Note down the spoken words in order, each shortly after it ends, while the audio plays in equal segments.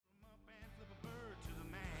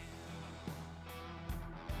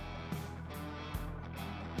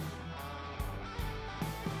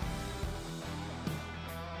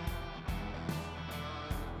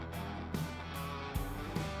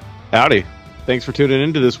Howdy. Thanks for tuning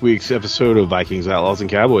into this week's episode of Vikings, Outlaws, and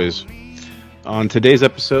Cowboys. On today's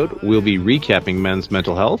episode, we'll be recapping men's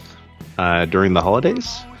mental health during the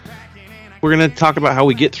holidays. We're going to talk about how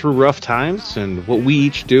we get through rough times and what we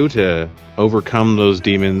each do to overcome those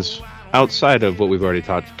demons outside of what we've already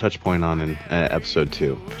touch point on in episode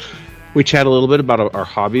 2. We chat a little bit about our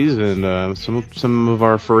hobbies and some of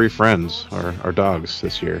our furry friends, our dogs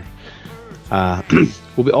this year.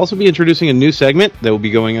 We'll also be introducing a new segment that will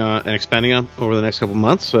be going on and expanding on over the next couple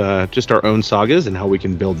months, just our own sagas and how we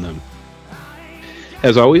can build them.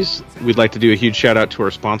 As always, we'd like to do a huge shout out to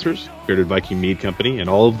our sponsors, Bearded Viking Mead Company, and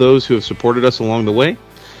all of those who have supported us along the way.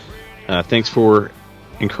 Thanks for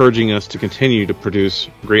encouraging us to continue to produce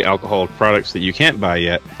great alcoholic products that you can't buy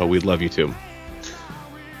yet, but we'd love you to.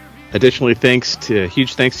 Additionally,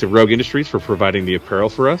 huge thanks to Rogue Industries for providing the apparel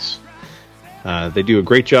for us. They do a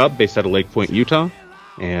great job based out of Lake Point, Utah,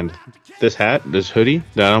 and this hoodie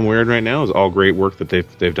that I'm wearing right now is all great work that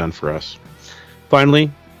they've done for us.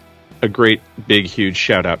 Finally, a great, big, huge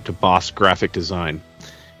shout out to Boss Graphic Design.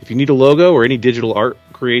 If you need a logo or any digital art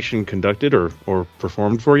creation conducted or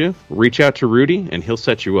performed for you, reach out to Rudy and he'll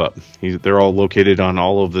set you up. They're all located on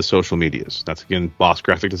all of the social medias. That's again Boss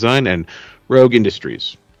Graphic Design and Rogue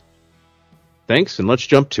Industries. Thanks, and let's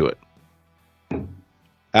jump to it.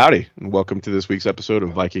 Howdy, and welcome to this week's episode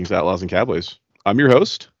of Vikings, Outlaws, and Cowboys. I'm your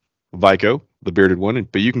host, Vico, the bearded one,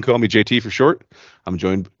 but you can call me JT for short. I'm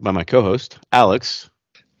joined by my co-host, Alex.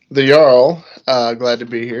 The Jarl. Glad to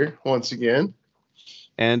be here once again.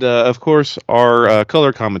 And, of course, our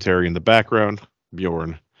color commentary in the background,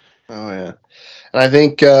 Bjorn. Oh, yeah. And I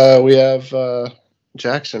think we have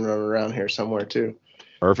Jackson running around here somewhere, too.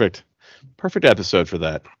 Perfect episode for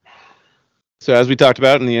that. So as we talked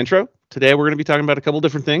about in the intro, today we're going to be talking about a couple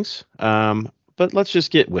different things, but let's just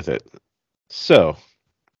get with it. So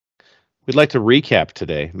we'd like to recap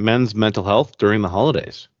today men's mental health during the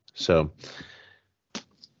holidays. So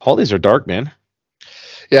holidays are dark, man.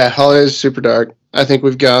 Yeah, holidays are super dark. I think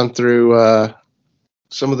we've gone through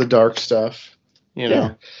some of the dark stuff.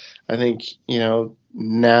 Yeah. I think, now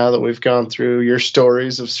that we've gone through your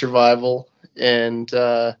stories of survival and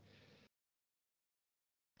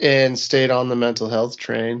stayed on the mental health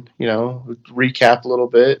train, recap a little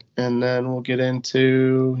bit, and then we'll get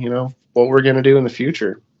into, what we're going to do in the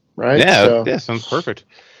future, right? Yeah, sounds perfect.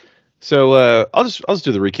 So I'll just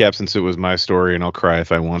do the recap since it was my story, and I'll cry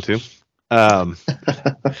if I want to.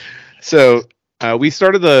 So we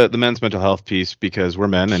started the men's mental health piece because we're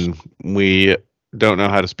men, and we don't know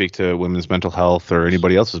how to speak to women's mental health or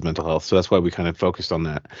anybody else's mental health, so that's why we kind of focused on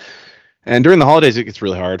that. And during the holidays, it gets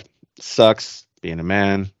really hard. It sucks being a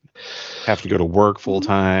man, have to go to work full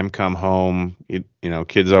time, come home.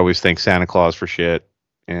 Kids always thank Santa Claus for shit,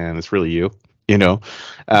 and it's really you.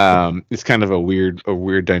 It's kind of a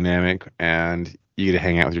weird dynamic, and you get to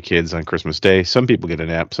hang out with your kids on Christmas Day. Some people get a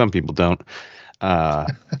nap, some people don't, and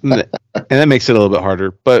that makes it a little bit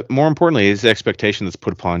harder. But more importantly, is the expectation that's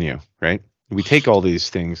put upon you, right? We take all these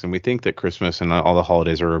things, and we think that Christmas and all the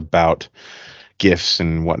holidays are about gifts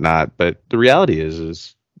and whatnot, but the reality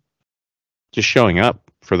is just showing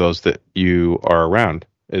up for those that you are around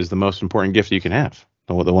is the most important gift you can have,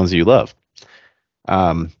 the ones that you love.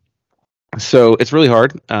 So it's really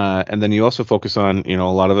hard. And then you also focus on,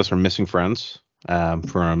 a lot of us are missing friends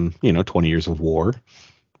from, 20 years of war,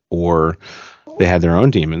 or they had their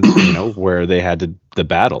own demons, where they had the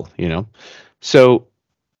battle, So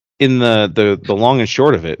in the long and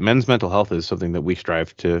short of it, men's mental health is something that we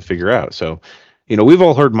strive to figure out. So, we've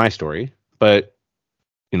all heard my story, but,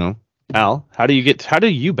 Al, how do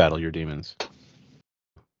you battle your demons?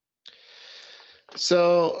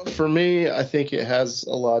 So for me, I think it has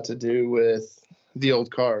a lot to do with the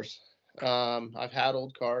old cars. I've had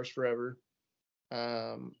old cars forever,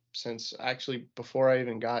 since actually before I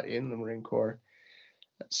even got in the Marine Corps.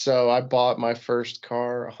 So I bought my first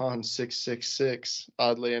car, a Honda 666,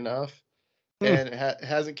 oddly enough, and it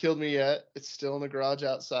hasn't killed me yet. It's still in the garage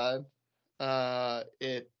outside.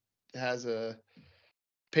 It has a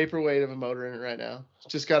paperweight of a motor in it right now.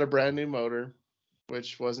 Just got a brand new motor,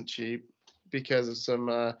 which wasn't cheap because of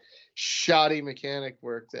some shoddy mechanic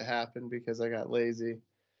work that happened because I got lazy.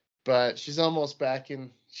 But she's almost back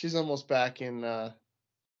in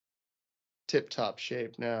tip-top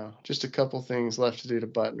shape now. Just a couple things left to do to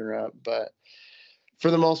button her up, but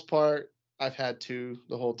for the most part, I've had two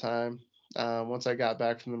the whole time. Once I got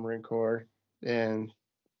back from the Marine Corps and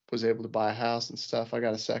was able to buy a house and stuff, I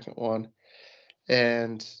got a second one.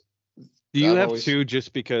 And do you have two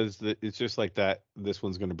just because it's just like that? This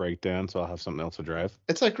one's going to break down, so I'll have something else to drive.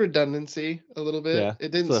 It's like redundancy a little bit. Yeah,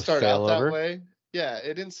 it didn't start out that way. Yeah,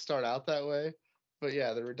 it didn't start out that way. But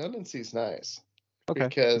yeah, the redundancy is nice Okay,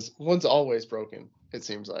 because one's always broken. It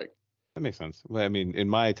seems like. that makes sense. Well, I mean, in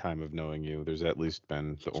my time of knowing you, there's at least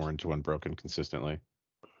been the orange one broken consistently.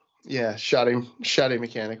 Yeah, shoddy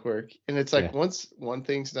mechanic work, and it's Yeah, like once one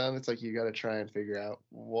thing's done, it's like you got to try and figure out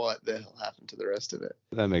what the hell happened to the rest of it.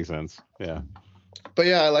 that makes sense. Yeah. But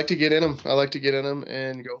yeah, I like to get in them. I like to get in them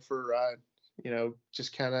and go for a ride.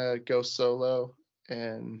 Just kind of go solo.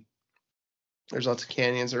 And there's lots of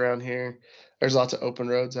canyons around here. There's lots of open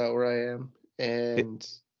roads out where I am, It, and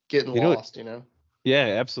getting you know, lost. yeah,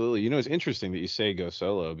 absolutely. It's interesting that you say go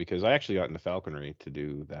solo because I actually got into falconry to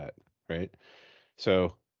do that, right?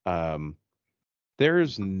 So, um,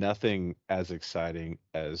 there's nothing as exciting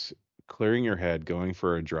as clearing your head, going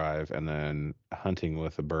for a drive, and then hunting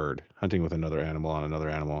with a bird, hunting with another animal on another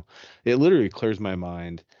animal. It literally clears my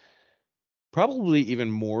mind, probably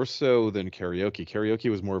even more so than karaoke. Karaoke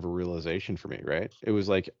was more of a realization for me, right? It was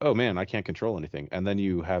like, oh man, I can't control anything. And then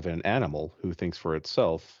you have an animal who thinks for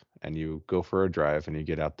itself, and you go for a drive and you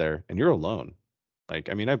get out there and you're alone. Like,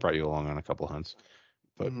 I mean, I brought you along on a couple hunts,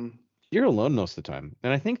 but Hmm. you're alone most of the time.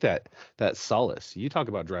 And I think that solace, you talk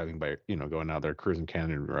about driving by, going out there cruising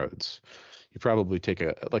canyon roads. You probably take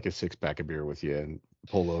a 6 pack of beer with you and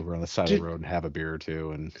pull over on the side of the Dude, road and have a beer or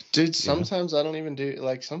two. And dude, you know, sometimes I don't even do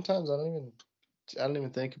like sometimes I don't even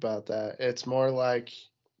think about that. It's more like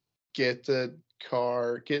get in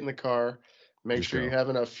the car, make just sure you go. have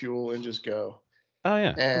enough fuel and just go. Oh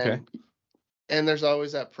yeah, okay. And there's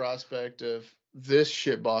always that prospect of this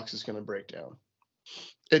shit box is going to break down.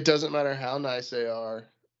 It doesn't matter how nice they are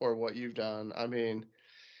or what you've done. I mean,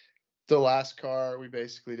 the last car we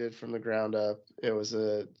basically did from the ground up, it was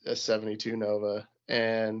a 72 Nova,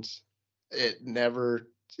 and it never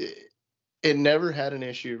it never had an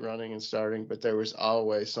issue running and starting, but there was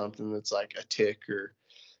always something that's like a tick or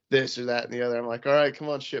this or that and the other. I'm like, all right, come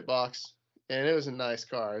on, shit box. And it was a nice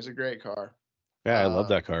car. It was a great car. Yeah, I love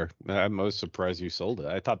that Um, car. I'm most surprised you sold it.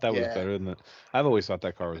 I thought that was yeah, better than I've always thought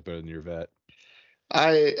that car was better than your vet.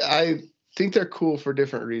 I think they're cool for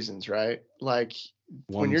different reasons, right? Like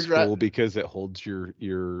when you're One's cool driving, because it holds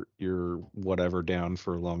your whatever down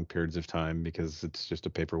for long periods of time because it's just a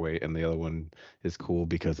paperweight, and the other one is cool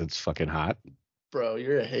because it's fucking hot. bro,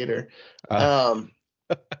 you're a hater. Uh,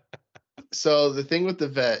 Um, so the thing with the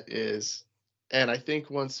vet is, and I think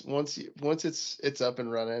once it's up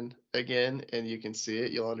and running again and you can see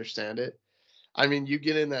it, you'll understand it. I mean, you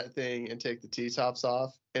get in that thing and take the T-tops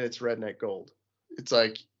off, and it's redneck gold. It's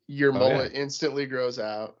like your oh yeah, mullet instantly grows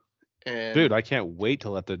out, dude, and I can't wait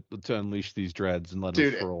to unleash these dreads and let them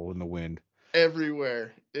dude, furl in the wind.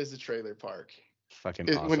 everywhere is a trailer park. Fucking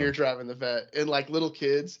When you're awesome. driving the vet, and like little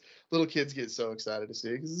kids get so excited to see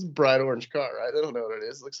it because it's a bright orange car, right? They don't know what it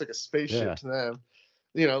is. It looks like a spaceship Yeah. to them.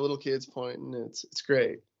 Little kids pointing. It's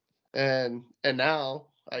great. And now,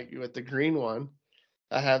 like with the green one,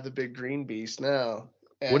 I have the big green beast now,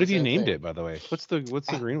 What and have you same named thing. it, by the way? What's the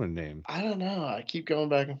I, green one name? I don't know. I keep going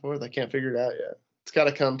back and forth. I can't figure it out yet. It's got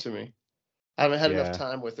to come to me. I haven't had enough Yeah.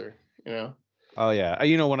 time with her. You know. Oh yeah.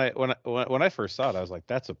 When I first saw it, I was like,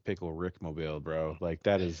 "That's a Pickle Rick mobile, bro." Like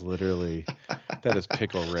that is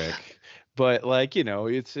Pickle Rick. But like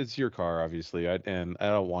it's your car, obviously. And I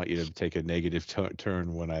don't want you to take a negative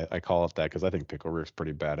turn when I call it that because I think Pickle Rick's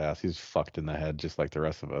pretty badass. He's fucked in the head just like the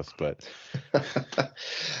rest of us. But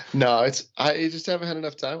No, I just haven't had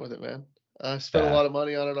enough time with it, man. I spent a yeah, lot of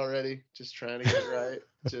money on it already, just trying to get it right.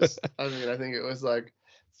 I mean, I think it was like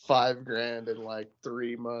 5 grand in like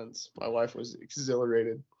 3 months. My wife was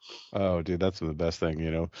exhilarated. oh dude, that's the best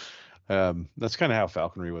thing. That's kind of how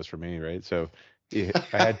falconry was for me, right? So yeah,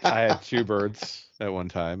 I had two birds at one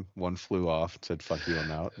time. One flew off, said "fuck you,"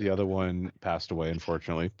 I'm out. The other one passed away,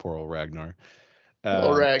 unfortunately. Poor old Ragnar. Oh,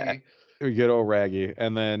 Um, a- Raggy. Good old Raggy.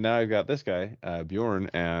 And then now I've got this guy,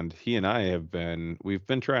 Bjorn, and he and I we've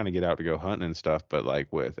been trying to get out to go hunting and stuff, but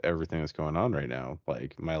like with everything that's going on right now,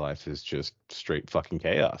 like my life is just straight fucking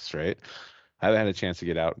chaos, right? I haven't had a chance to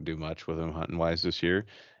get out and do much with him hunting wise this year.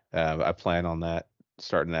 I plan on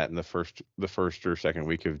starting that in the first or second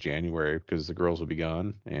week of January because the girls will be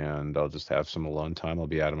gone and I'll just have some alone time. I'll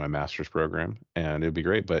be out of my master's program and it'll be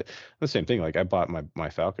great. But the same thing, like I bought my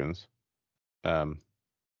Falcons, um,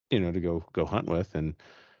 to go hunt with, and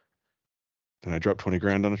then I dropped 20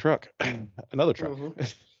 grand on a truck, another truck, Hmm.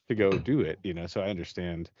 to go do it. So I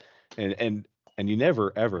understand, and you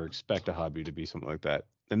never ever expect a hobby to be something like that.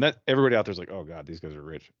 And that everybody out there's like, oh God, these guys are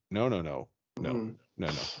rich. No, no, no, no, Hmm. no,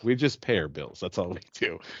 no. We just pay our bills. That's all we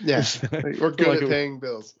do. Yeah, we're good Like at paying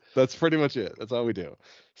bills. that's pretty much it. That's all we do.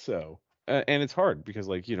 So, and it's hard because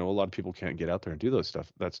like a lot of people can't get out there and do that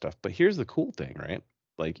stuff. But here's the cool thing, right?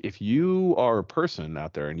 Like if you are a person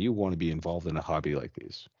out there and you want to be involved in a hobby like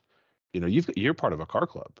these, you're part of a car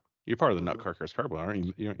club. You're part of the Mhm. Nutcrackers Car Club, aren't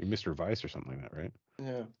you? You're Mr. Vice or something like that, right?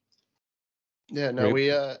 Yeah. Yeah, no,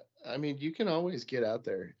 Right. I mean, you can always get out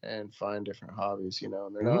there and find different hobbies, and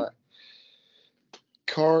they're Hmm. not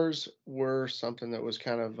cars were something that was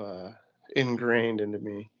kind of ingrained into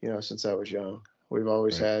me, since I was young. We've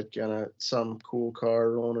always Right. had kind of some cool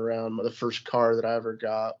car rolling around. The first car that I ever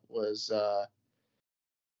got was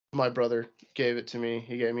my brother gave it to me.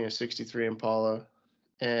 He gave me a 63 Impala,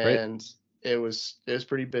 Right. and it was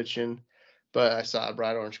pretty bitchin', but I saw a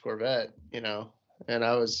bright orange Corvette, and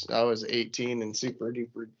I was 18 and super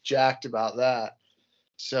duper jacked about that.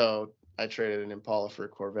 So I traded an Impala for a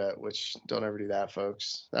Corvette, which don't ever do that,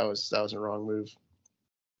 folks. That was a wrong move.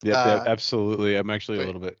 Yep. Yep. Uh, Absolutely. I'm actually a but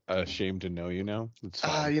little bit ashamed to know you now. It's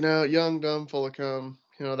fine. young, dumb, full of cum,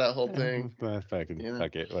 that whole thing. Fucking You know,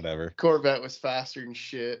 fuck it. Whatever. Corvette was faster than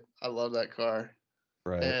shit. I love that car,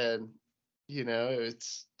 Right. and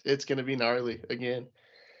it's gonna be gnarly again.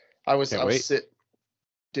 I was Can't I was wait. sit,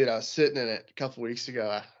 dude. I was sitting in it a couple weeks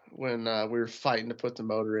ago when we were fighting to put the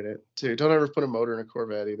motor in it. Dude, don't ever put a motor in a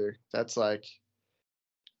Corvette either. That's like,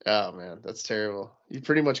 oh man, that's terrible. You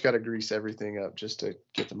pretty much got to grease everything up just to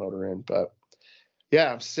get the motor in. But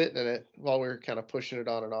yeah, I'm sitting in it while we were kind of pushing it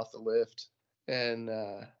on and off the lift, and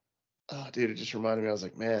oh, dude, it just reminded me. I was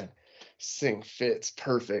like, man, this thing fits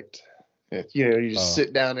perfect. You just Oh,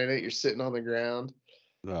 sit down in it. You're sitting on the ground.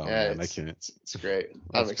 oh Yeah, man, I it's can't. it's, it's great.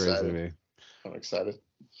 I'm That's crazy to excited. me. I'm excited.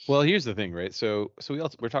 Well, here's the thing, right? So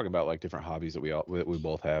we're talking about like different hobbies that we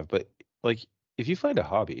both have, but like if you find a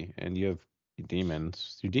hobby and you have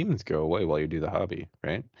demons, your demons go away while you do the hobby,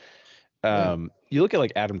 right? Yeah, You look at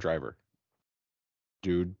like Adam Driver.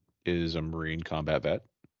 Dude is a Marine combat vet,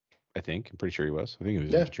 I think. I'm pretty sure he was. I think he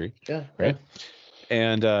was yeah, infantry, yeah, yeah. right?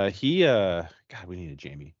 And he God, we need a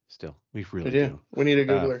Jamie still. We We really do. do. We need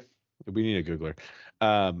a Uh Googler. we need a Googler.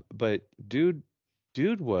 But dude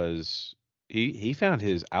was he found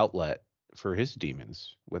his outlet for his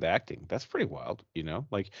demons with acting. That's pretty wild, you know?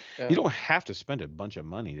 Like you Yeah, don't have to spend a bunch of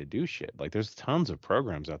money to do shit. Like there's tons of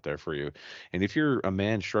programs out there for you. And if you're a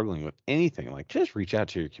man struggling with anything, like just reach out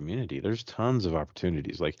to your community. There's tons of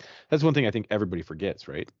opportunities. Like that's one thing I think everybody forgets,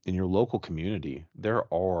 right? In your local community, there's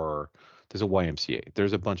a YMCA.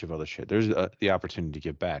 There's a bunch of other shit. There's the opportunity to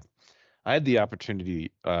give back. I had the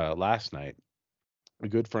opportunity last night. A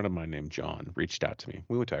good friend of mine named John reached out to me.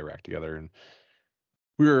 We went to Iraq together, and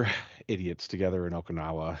we were idiots together in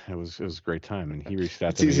Okinawa. It was a great time, and he reached out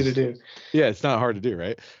it's to me. easy to do. Yeah, it's not hard to do,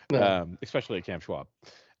 right? No. Especially at Camp Schwab.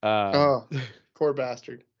 Um, Oh, poor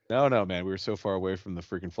bastard. no, man, we were so far away from the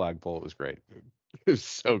freaking flagpole. It was great. It was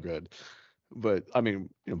so good. But I mean,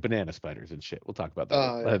 banana spiders and shit. We'll talk about that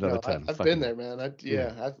Oh yeah, another no, time. I've been Fucking there, man.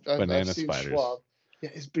 yeah, I've banana seen spiders. Schwab. Yeah,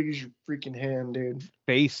 as big as your freaking hand, dude.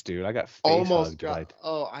 Face, dude. I got face Almost hugged got. by.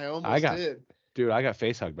 Oh, I I almost got did. Dude, I got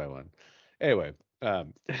face hugged by one. Anyway,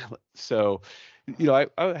 so I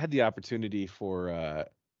had the opportunity for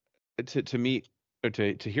to meet or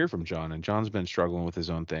to hear from John, and John's been struggling with his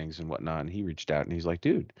own things and whatnot, and he reached out and he's like,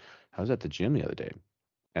 dude, I was at the gym the other day,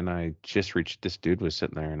 and I just reached this dude was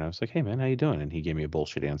sitting there, and I was like, hey man, how you doing? And he gave me a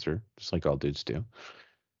bullshit answer, just like all dudes do.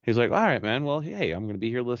 He's like, all right, man, well, hey, I'm gonna be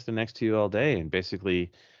here listening next to you all day, and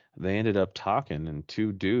basically. They ended up talking, and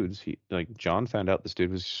two dudes. He like John found out this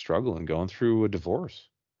dude was struggling, going through a divorce,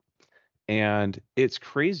 and it's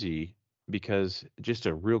crazy because just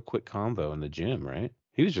a real quick convo in the gym, right?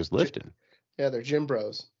 He was just Gy- lifting. Yeah, they're gym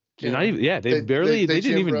bros. You're not even, yeah, They they didn't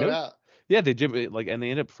gym even broed know. out. Yeah, they gym, like, and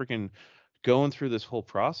they end up freaking going through this whole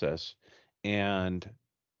process. And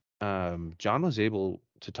John was able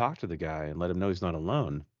to talk to the guy and let him know he's not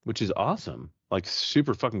alone, which is awesome. Like,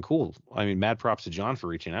 super fucking cool. I mean, mad props to John for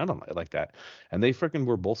reaching out on like that. And they freaking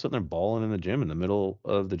were both sitting there balling in the gym in the middle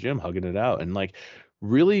of the gym, hugging it out and like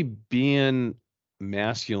really being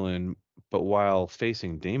masculine, but while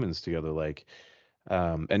facing demons together. Like,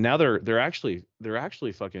 and now they're actually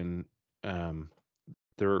fucking um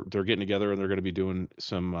they're getting together and they're going to be doing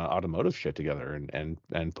some automotive shit together and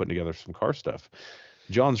putting together some car stuff.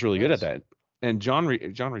 John's really good at Nice. that. And John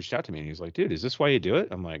reached out to me and he's like, dude, is this why you do it?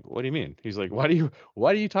 I'm like, what do you mean? He's like, why do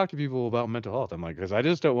you talk to people about mental health? I'm like, because I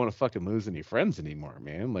just don't want to fucking lose any friends anymore,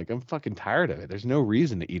 man. Like, I'm fucking tired of it. There's no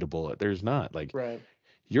reason to eat a bullet. There's not. Like, Right.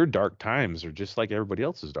 your dark times are just like everybody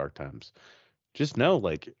else's dark times. Just know,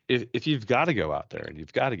 like, if you've got to go out there and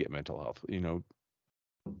you've got to get mental health,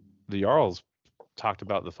 the Jarls talked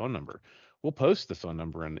about the phone number. We'll post the phone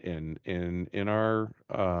number in our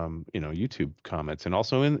YouTube comments and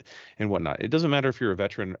also in whatnot. It doesn't matter if you're a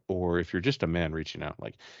veteran or if you're just a man reaching out.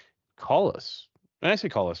 Like, call us. And I say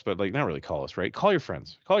call us, but like not really call us, right? Call your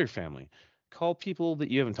friends, call your family, call people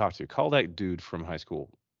that you haven't talked to, call that dude from high school,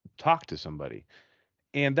 talk to somebody.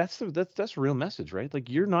 And that's a real message, right? Like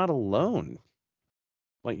you're not alone.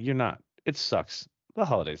 Like you're not. It sucks. The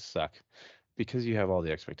holidays suck because you have all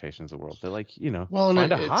the expectations of the world. But like, Well, and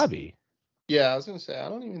find a it's hobby. yeah, I was gonna say I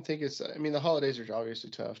don't even think it's. I mean, the holidays are obviously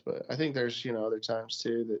tough, but I think there's other times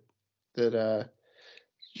too that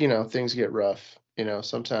things get rough.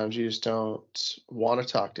 Sometimes you just don't want to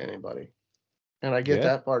talk to anybody, and I get Yeah.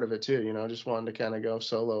 that part of it too. Just wanting to kind of go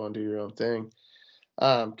solo and do your own thing,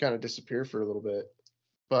 kind of disappear for a little bit,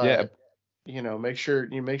 Yeah. but make sure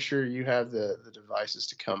you have the devices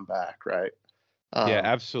to come back, right? Yeah, Um,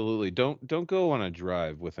 absolutely. Don't go on a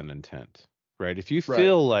drive with an intent, right? right. If you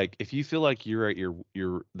feel like you're at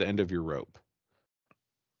your the end of your rope,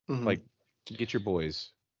 Hmm. like get your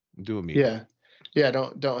boys, do a meetup. Yeah. Yeah,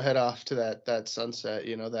 don't head off to that sunset,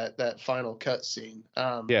 that final cut scene.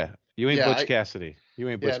 Yeah, you ain't Yeah, Butch Cassidy. You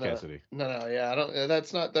ain't yeah, Butch no, Cassidy. no, yeah, I don't.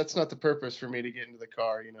 That's not the purpose for me to get into the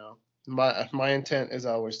car. My intent is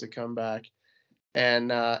always to come back,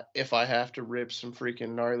 and if I have to rip some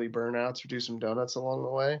freaking gnarly burnouts or do some donuts along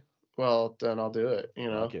the way, well, then I'll do it.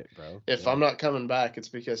 Fuck it, bro. If I'm Yeah. not coming back, it's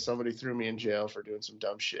because somebody threw me in jail for doing some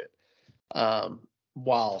dumb shit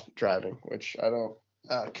while driving, which I don't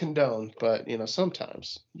condone. But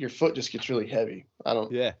sometimes your foot just gets really heavy. I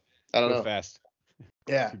don't. Yeah. I don't Go know. fast.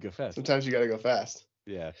 Yeah. You go fast. Sometimes you got to go fast.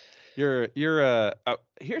 Yeah. Here's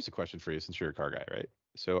a question for you since you're a car guy, right?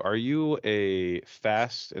 So are you a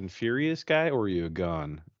Fast and Furious guy or are you a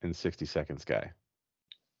Gone in 60 Seconds guy?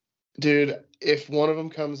 Dude, if one of them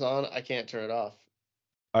comes on, I can't turn it off.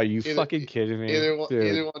 Are you Either fucking kidding me? either one,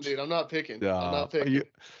 dude. I'm not picking. I'm not Are you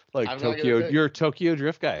picking. like I'm not gonna Tokyo? pick. You're a Tokyo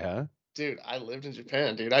Drift guy, huh? Dude, I lived in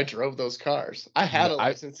Japan, dude. I drove those cars. I had No, a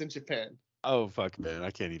license in Japan. oh fuck, man.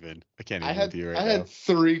 I can't I even with had you I right had now.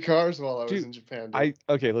 3 cars while I was Dude, in Japan, dude.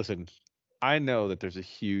 okay, listen. I know that there's a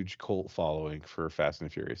huge cult following for Fast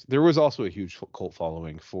and Furious. There was also a huge cult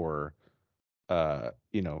following for The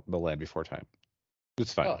Land Before Time.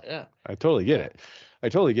 It's Oh fine. yeah, I totally get yeah. it. I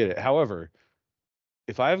totally get it. However,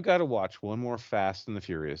 if I've got to watch one more Fast and the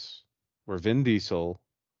Furious where Vin Diesel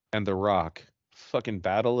and The Rock fucking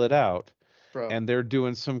battle it out Bro, and they're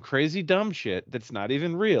doing some crazy dumb shit that's not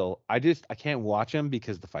even real, I can't watch them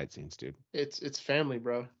because the fight scenes, dude. it's family,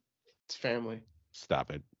 bro. It's family. Stop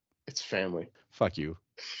it. It's family. Fuck you.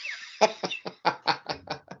 All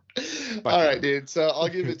Fuck right, you. dude. So I'll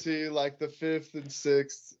give it to you like the fifth and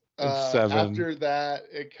sixth. It's 7. After that,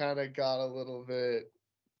 it kind of got a little bit.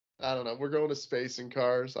 I don't know. We're going to space and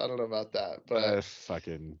cars. I don't know about that, but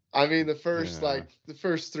Fucking I mean, yeah. the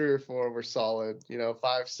first 3 or 4 were solid.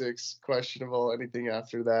 5, 6 questionable. Anything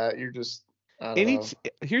after that, you're just I don't know.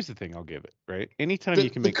 Here's the thing I'll give it, right? Anytime you The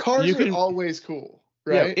can the make cars you are can always cool,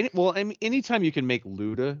 yeah, right? I mean anytime you can make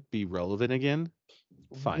Luda be relevant again,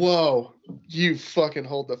 fine. Whoa, you fucking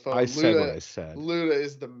hold the I phone. said what Luda I said. Luda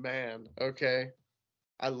is the man. Okay,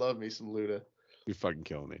 I love me some Luda. You're fucking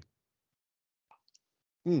killing me.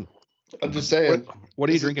 Hmm. I'm just What saying. what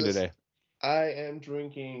are you This is drinking this. today? I am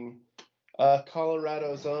drinking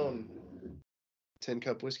Colorado's own 10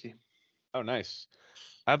 cup whiskey. Oh, nice.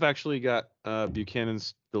 I've actually got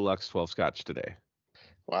Buchanan's Deluxe 12 Scotch today.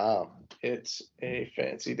 Wow, it's a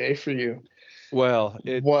fancy day for you. Well,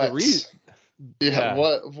 What? Yeah, yeah.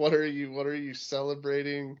 what are you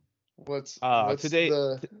celebrating? What's Today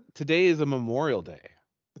the today is a Memorial Day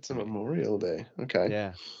It's a for me. Memorial Day. Okay.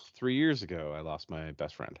 Yeah. 3 years ago, I lost my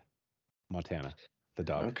best friend, Montana, the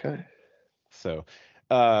dog. Okay. So,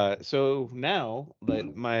 so now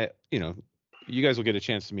that you guys will get a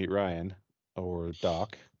chance to meet Ryan or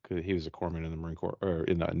Doc because he was a corpsman in the Marine Corps or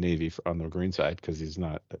in the Navy on the Marine side because he's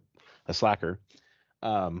not a slacker.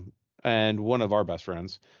 And one of our best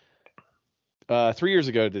friends. 3 years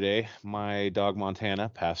ago today, my dog Montana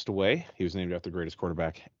passed away. He was named after the greatest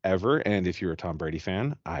quarterback ever. And if you're a Tom Brady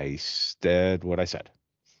fan, I said what I said.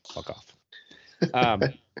 Fuck off. Um,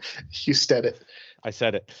 You said it. I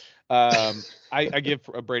said it. I give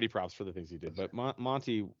Brady props for the things he did, but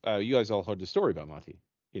Monty, you guys all heard the story about Monty,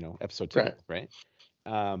 episode 2, Right.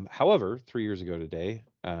 right? However, 3 years ago today,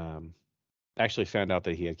 I actually found out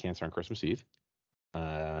that he had cancer on Christmas Eve,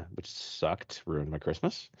 which sucked, ruined my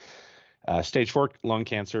Christmas. Stage 4 lung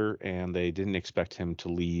cancer, and they didn't expect him to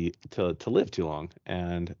live too long.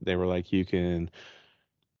 And they were like, you can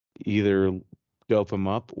either dope him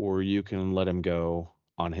up or you can let him go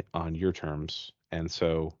on your terms. And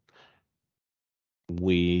so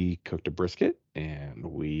we cooked a brisket and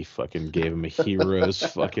we fucking gave him a hero's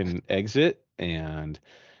fucking exit, and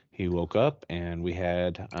he woke up and we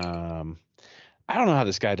had I don't know how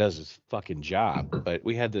this guy does his fucking job, but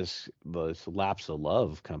we had this Lapse of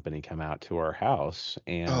Love company come out to our house,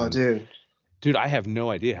 Oh, and dude, dude, I have no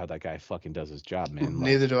idea how that guy fucking does his job, man.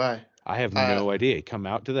 neither Like, do I. I have Uh, no idea. He come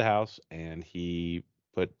out to the house and he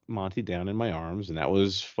put Monty down in my arms, and that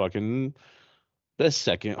was fucking the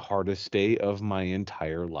second hardest day of my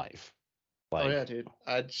entire life. oh Like, yeah, dude.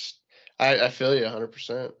 I feel you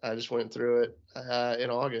 100%. I just went through it in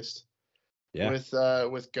August yeah,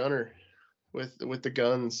 with Gunner, with the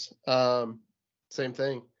guns. Same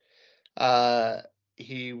thing.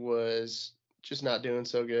 He was just not doing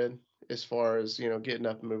so good as far as getting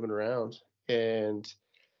up and moving around, and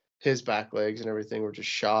his back legs and everything were just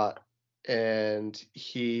shot. And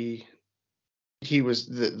he was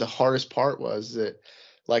the hardest part was that,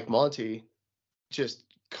 like Monty, just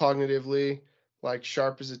cognitively, like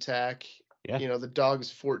sharp as a tack. yeah, The dog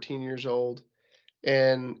is 14 years old,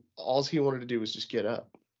 and all he wanted to do was just get up.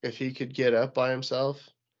 If he could get up by himself,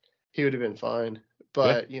 he would have been fine. yeah,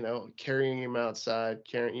 But carrying him outside,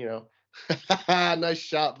 nice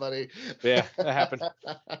shot, buddy. yeah. That happened.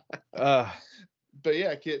 Uh, But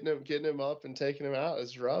yeah, getting him up and taking him out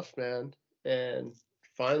is rough, man. And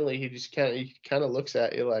finally, he kind of looks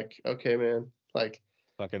at you like, okay, man, like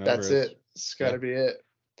fucking over that's it. it. It's got Yeah. to be it.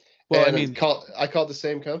 Well, I And mean, I called the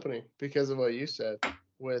same company because of what you said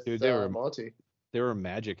with dude, Monty. they were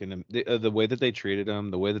magic in them. The way that they treated him,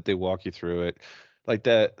 the way that they walk you through it, like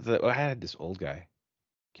that. I had this old guy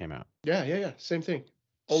came out. Yeah, yeah, yeah. Same thing.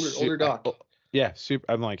 Su- Older I, doc. oh, yeah, super.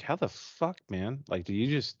 I'm like, how the fuck, man? Like, do you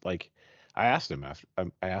just like? I asked him after. I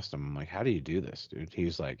asked him, I'm like, how do you do this, dude? He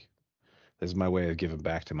was like, this is my way of giving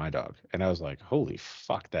back to my dog. And I was like, holy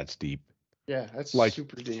fuck, that's deep. Yeah, that's Like,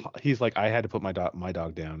 super deep. he's like, I had to put my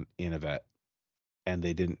dog down in a vet, and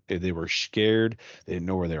they were scared. They didn't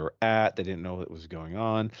know where they were at. They didn't know what was going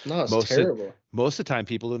on. No, it's most of terrible. most of the time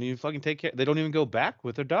people don't even fucking take care. They don't even go back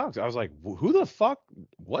with their dogs. I was like, who the fuck,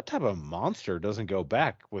 what type of monster doesn't go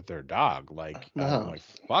back with their dog? Like, I'm No, like,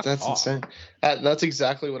 fuck that's off. insane. That's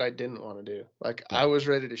exactly what I didn't want to do. Like I Yeah. was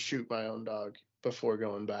ready to shoot my own dog before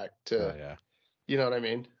going back Oh to, yeah. you know what I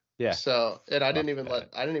mean? Yeah. So, and Fuck that. I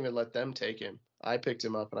didn't even let them take him. I picked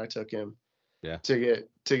him up and I took him Yeah. to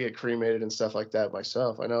get cremated and stuff like that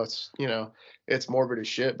myself. I know it's morbid as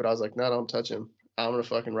shit, but I was like, no, don't touch him. I'm gonna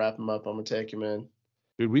fucking wrap him up. I'm gonna take him in.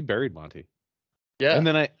 Dude, we buried Monty. And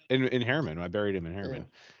Yeah, then in Harriman, I buried him in yeah, Harriman.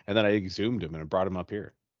 And then I exhumed him and I brought him up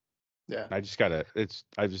here. yeah. I just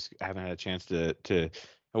haven't had a chance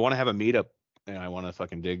I want to have a meetup, and I want to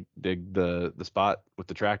fucking dig the spot with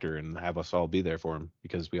the tractor and have us all be there for him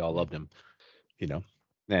because we all loved him, you know.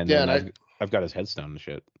 And Yeah, then and I've got his headstone and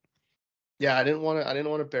shit. I didn't want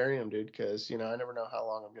to bury him, dude, because I never know how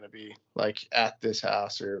long I'm gonna be like at this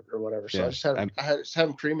house or whatever. So Yeah. I just have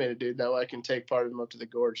him cremated, dude. That way I can take part of him up to the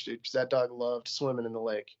gorge, dude, because that dog loved swimming in the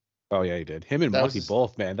lake. Oh yeah, he did. Him and That Monty was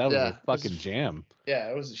both, man. That was a yeah, fucking jam.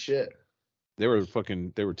 it was a shit. They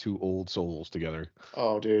were two old souls together.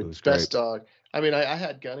 Oh, It dude, was great. best dog. I mean, I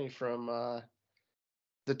had Gunny from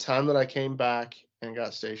the time that I came back and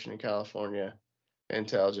got stationed in California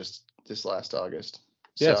until just this last August.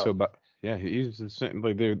 Yeah, so So but yeah, he's the same,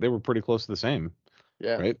 like they were pretty close to the same,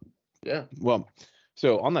 yeah, right? yeah. Well,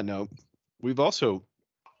 so on that note, we've also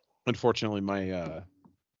unfortunately my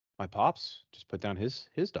pops just put down his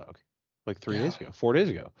dog like 3 days ago, 4 days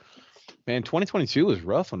ago. Man, 2022 was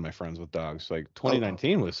rough on my friends with dogs. Like Oh,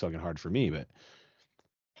 2019 was fucking hard for me, but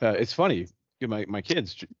it's funny. My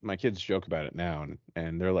kids joke about it now,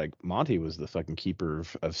 and they're like, Monty was the fucking keeper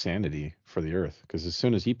of sanity for the earth because as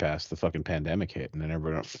soon as he passed, the fucking pandemic hit, and then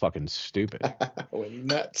everybody went fucking stupid. went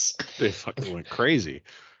nuts. They fucking went crazy.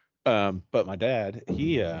 But my dad,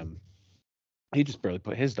 he just barely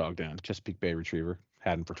put his dog down. Chesapeake Bay Retriever.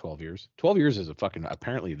 Had him for 12 years. 12 years is a fucking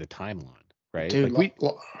apparently the timeline, right? Dude, Like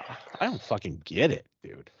I don't fucking get it,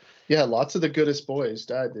 dude. yeah, lots of the goodest boys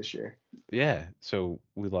died this year. Yeah. So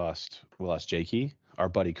we lost Jakey. Our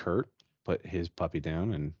buddy Kurt put his puppy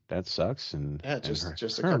down, and that sucks. And Yeah, and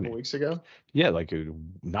just a her couple weeks ago. yeah, like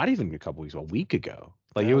not even a couple weeks, a week ago.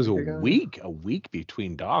 Like Yeah, it a was week ago. Yeah. a week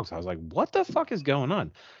between dogs. I was like, what the fuck is going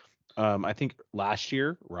on? I think last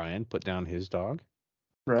year Ryan put down his dog.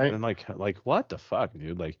 And Right. I'm like what the fuck,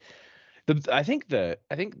 dude? Like I think that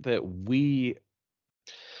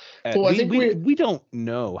Well, I think we don't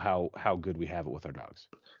know how good we have it with our dogs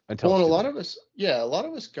until well, and a lot today. of us, yeah, a lot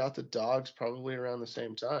of us got the dogs probably around the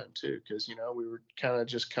same time too, because we were kind of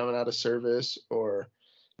just coming out of service or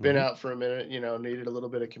been Hmm. out for a minute, needed a little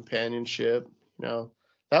bit of companionship.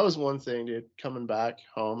 That was one thing, dude. Coming back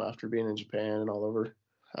home after being in Japan and all over,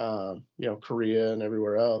 Korea and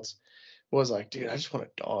everywhere else, was like, dude, I just want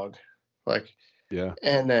a dog. Like, Yeah.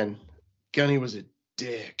 and then Gunny was a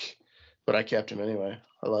dick, but I kept him anyway.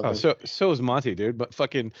 I love him. So is Monty, dude. But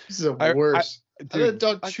fucking, This is the worst. Dude, that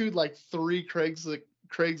dog chewed like 3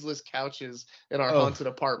 Craigslist couches in our haunted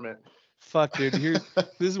apartment. Fuck, dude. This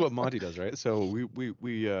is what Monty does, right? So we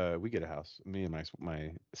get a house. Me and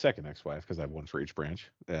my second ex-wife, because I have one for each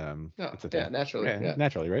branch. Naturally. Yeah.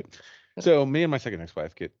 Naturally, right? So me and my second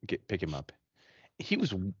ex-wife pick him up. He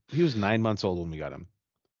was 9 months old when we got him.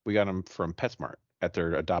 We got him from PetSmart at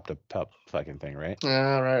their adopt a pup fucking thing, right?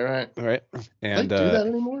 Right. And they do that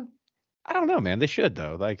anymore? I don't know, man. They should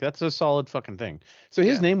though. Like that's a solid fucking thing. So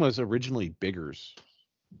his name was originally Biggers.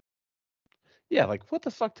 Yeah, like what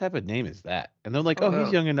the fuck type of name is that? And they're like,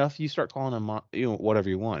 he's young enough. You start calling him, whatever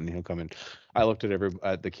you want, and he'll come in. I looked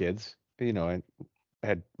at the kids. I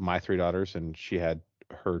had my 3 daughters, and she had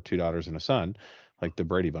her 2 daughters and a son, like the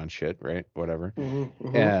Brady Bunch shit, right? Whatever.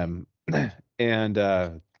 And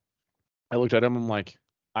I looked at him. I'm like,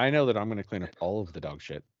 I know that I'm going to clean up all of the dog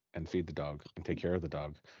shit and feed the dog and take care of the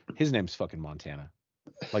dog. His name's fucking Montana,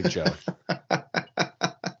 like Joe.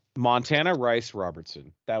 Montana Rice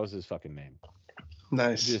Robertson. That was his fucking name.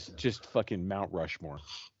 Nice. Just fucking Mount Rushmore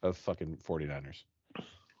of fucking 49ers.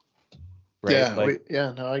 Right?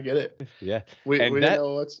 Yeah, no, I get it. Yeah. We didn't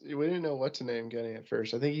know what to name Gunny at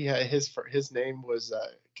first. I think he had his name was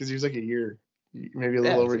because he was like a year, maybe a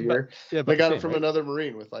little over a year. I got him from another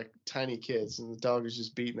Marine with like tiny kids, and the dog was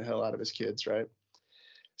just beating the hell out of his kids, right?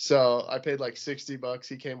 So I paid like $60.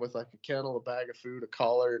 He came with like a kennel, a bag of food, a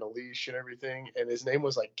collar, and a leash and everything. And his name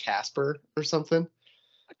was like Casper or something.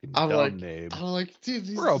 I'm like, dude,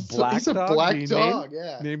 he's a black dog.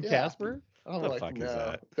 Named Casper. I'm like,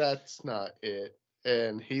 no, that's not it.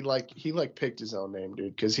 And he picked his own name,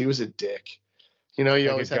 dude, because he was a dick. You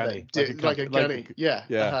always had that dick, like a gunny. Yeah.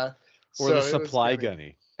 Uh-huh. Or the supply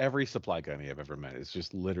gunny. Every supply gunny I've ever met is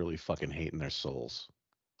just literally fucking hating their souls.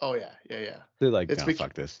 Oh yeah. They're like,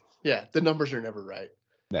 fuck this. Yeah, the numbers are never right.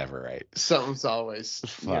 Never right. Something's always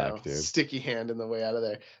dude. sticky hand in the way out of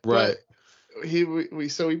there. Right. But he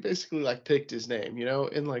basically like picked his name,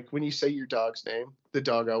 and like when you say your dog's name, the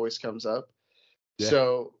dog always comes up. Yeah.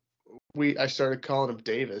 So I started calling him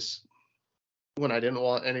Davis when I didn't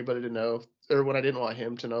want anybody to know, or when I didn't want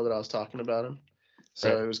him to know that I was talking about him.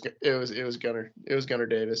 So it was Gunner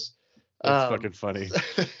Davis. That's fucking funny.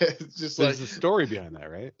 It's just there's a story behind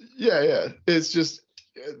that, right? Yeah. It's just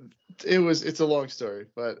it's a long story,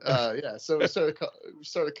 but yeah. So we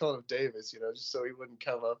started calling him Davis, just so he wouldn't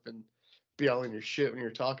come up and be all in your shit when you're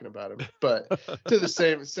talking about him. But to the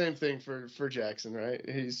same thing for Jackson, right?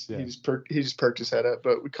 He just perked his head up,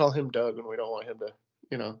 but we call him Doug when we don't want him to,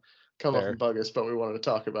 come up and bug us, but we wanted to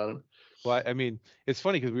talk about him. Well, I mean, it's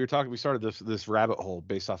funny because we started this rabbit hole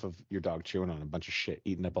based off of your dog chewing on a bunch of shit,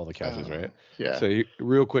 eating up all the couches, right? Yeah. So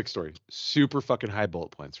real quick story, super fucking high bullet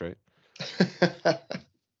points, right?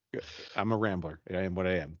 I'm a rambler. I am what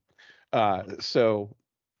I am. So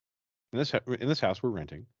in this house we're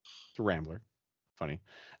renting. It's a rambler. Funny.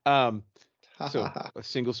 So a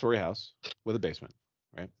single story house with a basement,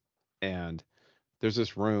 right? And there's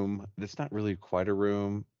this room that's not really quite a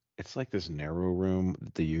room. It's like this narrow room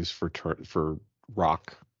that they use for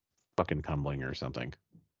rock fucking tumbling or something.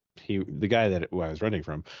 The guy that I was renting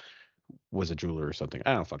from was a jeweler or something.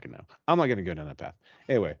 I don't fucking know. I'm not gonna go down that path.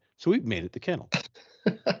 Anyway, so we made it the kennel.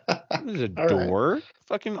 There's a door. Right.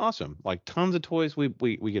 Fucking awesome. Like tons of toys. We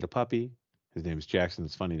get a puppy. His name's Jackson.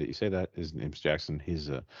 It's funny that you say that. His name's Jackson. He's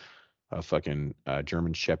a fucking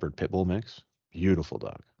German Shepherd pit bull mix. Beautiful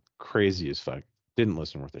dog. Crazy as fuck. Didn't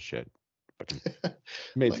listen worth a shit. Fucking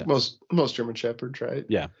made like sense. Most German Shepherds, right?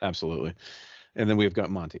 Yeah, absolutely. And then we've got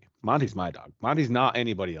Monty. Monty's my dog. Monty's not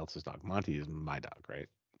anybody else's dog. Monty is my dog, right?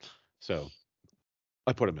 So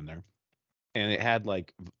I put him in there, and it had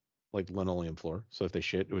like linoleum floor. So if they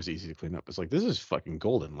shit, it was easy to clean up. It's like, this is fucking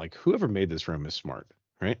golden. Like whoever made this room is smart,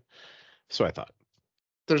 right? So I thought.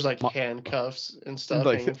 There's like handcuffs and stuff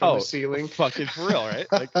hanging from the ceiling. Fucking for real, right?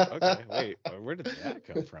 Like, okay, wait, where did that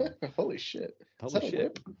come from? Holy shit. Holy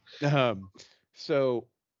shit. So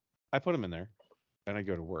I put him in there and I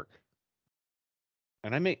go to work.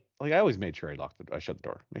 And I always made sure I shut the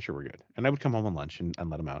door, make sure we're good. And I would come home on lunch and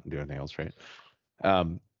let them out and do their nails, right?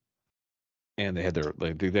 And they had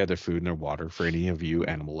their food and their water. For any of you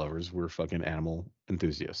animal lovers, we're fucking animal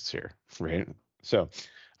enthusiasts here, right? So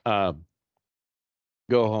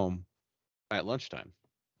go home at lunchtime.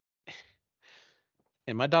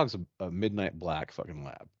 And my dog's a midnight black fucking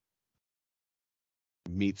lab.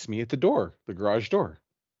 Meets me at the door, the garage door.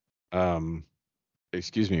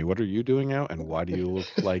 Excuse me, what are you doing out? And why do you look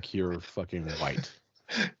like you're fucking white?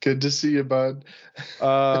 Good to see you, bud.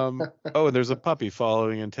 Oh, there's a puppy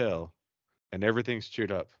following in tail. And everything's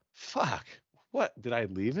chewed up. fuck, what? Did I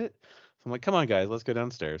leave it? So I'm like, come on, guys, let's go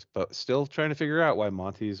downstairs. But still trying to figure out why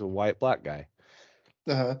Monty's a white black guy.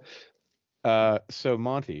 Uh-huh. So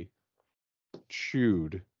Monty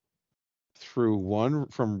chewed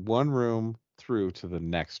from one room through to the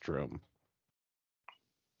next room,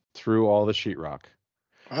 through all the sheetrock.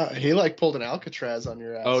 He like pulled an Alcatraz on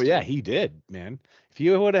your ass. Oh yeah, he did, man. If he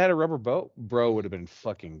would have had a rubber boat, bro would have been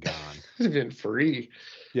fucking gone. He'd been free.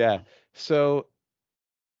 Yeah. So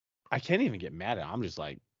I can't even get mad at him. I'm just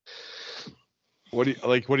like, what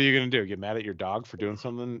are you gonna do? Get mad at your dog for doing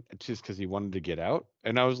something just because he wanted to get out?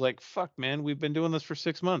 And I was like, fuck, man, we've been doing this for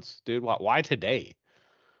 6 months, dude. Why today?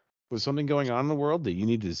 Was something going on in the world that you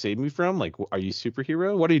needed to save me from? Like, are you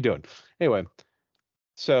superhero? What are you doing? Anyway,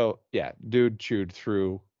 so yeah, dude chewed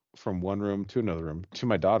through from one room to another room to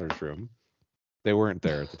my daughter's room. They weren't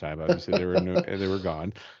there at the time. Obviously, they were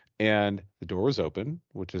gone, and the door was open,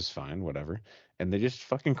 which is fine, whatever. And they just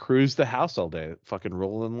fucking cruised the house all day, fucking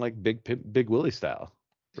rolling like Big Willie style,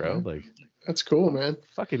 bro. Like that's cool, man.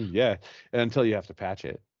 Fucking yeah. Until you have to patch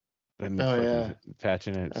it, then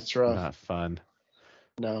patching it. That's rough. Not fun.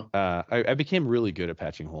 No. I became really good at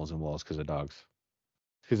patching holes in walls because of dogs.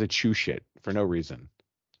 Because they chew shit for no reason.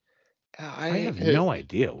 I have no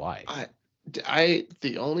idea why.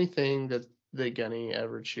 The only thing that the Gunny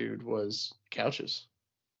ever chewed was couches.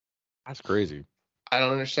 That's crazy. I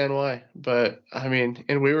don't understand why, but I mean,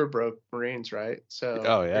 and we were broke Marines, right? So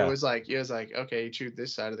it was like, okay, you chewed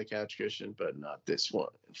this side of the couch cushion, but not this one,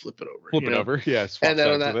 and flip it over. Yeah. And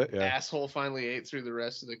then when that asshole finally ate through the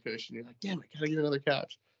rest of the cushion, you're like, damn it, gotta get another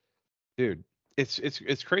couch. Dude,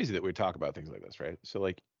 it's crazy that we talk about things like this, right? So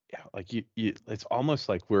like, yeah, like you it's almost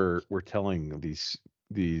like we're telling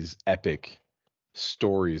these epic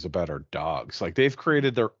stories about our dogs. Like they've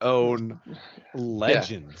created their own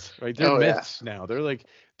legends, right? They're myths now. They're like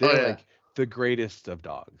the greatest of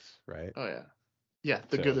dogs, right? Oh yeah. Yeah,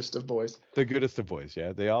 the goodest of boys. The goodest of boys,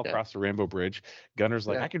 yeah. They all cross the rainbow bridge. Gunner's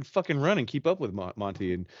like, I can fucking run and keep up with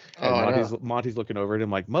Monty, and Monty's looking over at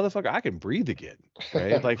him like, motherfucker, I can breathe again,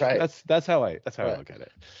 right? Like that's how I look at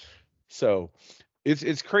it. So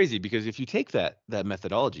it's crazy because if you take that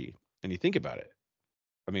methodology and you think about it,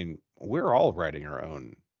 I mean, we're all writing our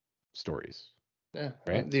own stories. Yeah,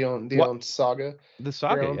 right. The own saga. The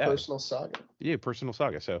saga, your own personal saga. Yeah, personal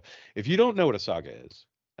saga. So if you don't know what a saga is,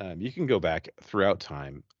 you can go back throughout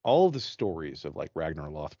time. All of the stories of like Ragnar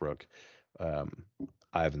Lothbrok,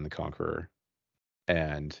 Ivan the Conqueror,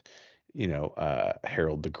 and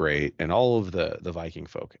Harold the Great, and all of the Viking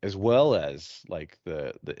folk, as well as like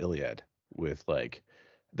the Iliad with like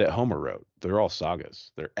that Homer wrote. They're all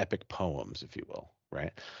sagas. They're epic poems, if you will,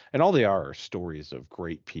 right? And all they are stories of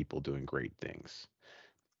great people doing great things.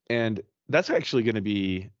 And that's actually going to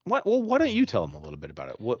be what. Well, why don't you tell them a little bit about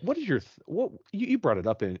it? What is your what you brought it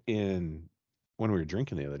up in when we were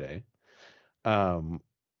drinking the other day,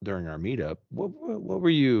 during our meetup. What were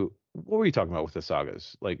you talking about with the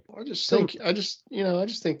sagas? Like, I just think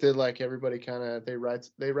that like everybody kind of they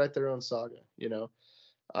write their own saga,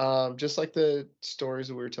 just like the stories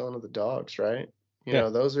that we were telling of the dogs, right?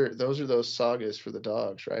 Those are those sagas for the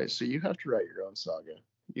dogs, right? So you have to write your own saga.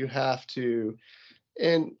 You have to,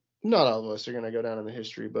 and not all of us are going to go down in the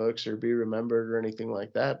history books or be remembered or anything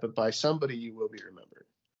like that, but by somebody you will be remembered.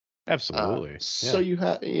 Absolutely. So you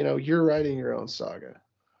have, you're writing your own saga.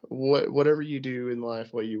 Whatever you do in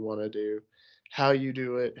life, what you want to do, how you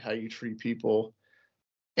do it, how you treat people,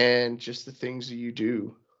 and just the things that you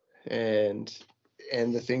do, and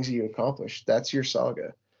the things that you accomplish. That's your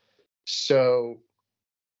saga. So,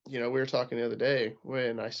 we were talking the other day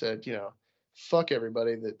when I said, fuck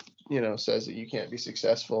everybody that, says that you can't be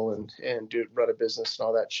successful and run a business and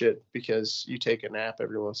all that shit because you take a nap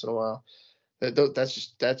every once in a while. That's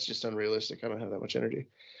just unrealistic. I don't have that much energy.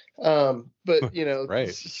 But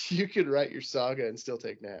right. You could write your saga and still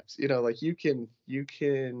take naps. Like you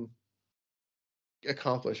can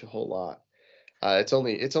accomplish a whole lot. It's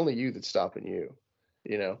only you that's stopping you.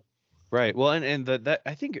 Right. Well, and that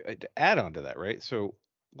I think to add on to that, right? So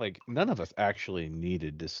like none of us actually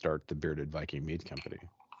needed to start the Bearded Viking Meat Company.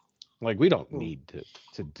 Like we don't need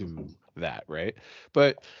to do that, right?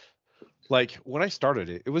 But like when I started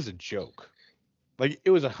it, it was a joke. Like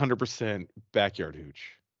it was 100% backyard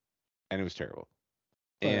hooch, and it was terrible.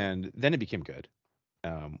 Right. And then it became good,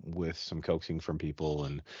 with some coaxing from people,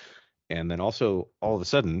 and then also all of a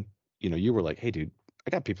sudden, you were like, "Hey, dude,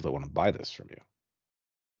 I got people that want to buy this from you."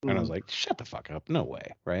 And I was like, shut the fuck up. No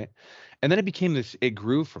way. Right. And then it became it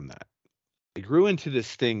grew from that. It grew into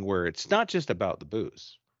this thing where it's not just about the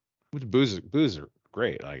booze. Booze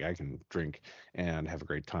great. Like I can drink and have a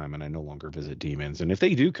great time, and I no longer visit demons. And if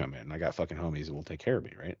they do come in, I got fucking homies that will take care of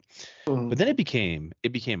me, right? Mhm. But then it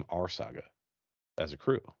became our saga as a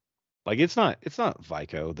crew. Like it's not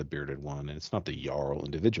Vico, the bearded one, and it's not the Jarl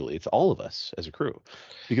individually. It's all of us as a crew,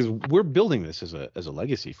 because we're building this as a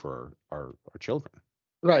legacy for our children.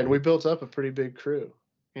 Right. We Right? built up a pretty big crew,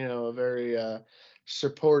 a very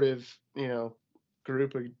supportive,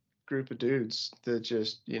 group of group of dudes that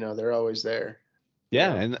just, they're always there, you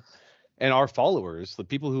Yeah, know. and our followers, the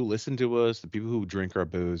people who listen to us, the people who drink our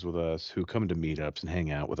booze with us, who come to meetups and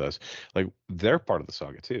hang out with us, like they're part of the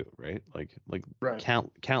saga too, right? Like Right.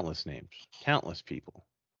 countless names, countless people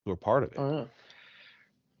who are part of it. Oh yeah.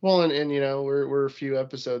 Well, and we're a few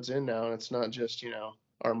episodes in now, and it's not just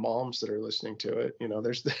our moms that are listening to it.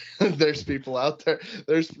 There's there's people out there,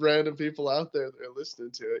 there's random people out there that are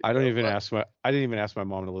listening to it. I didn't even ask my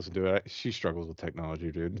mom to listen to it. She struggles with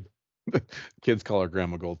technology, dude. Kids call her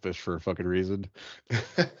grandma goldfish for a fucking reason.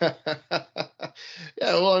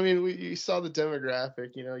 Yeah, well, I mean, you saw the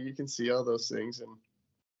demographic. You can see all those things,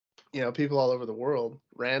 and people all over the world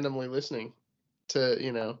randomly listening to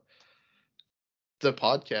the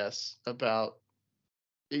podcasts about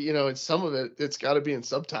and some of it's got to be in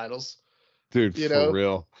subtitles. Dude, You for know,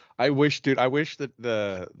 real. I wish that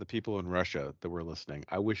the people in Russia that were listening,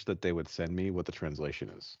 I wish that they would send me what the translation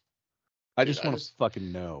is. I dude, just I want to just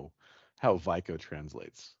fucking know how Vico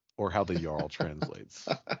translates or how the Jarl translates.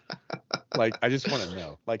 Like, I just want to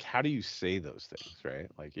know. Like, how do you say those things, right?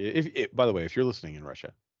 Like, if by the way, if you're listening in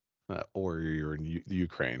Russia, or you're in the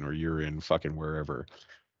Ukraine, or you're in fucking wherever,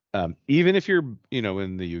 even if you're,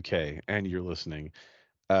 in the UK and you're listening,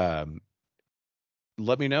 um,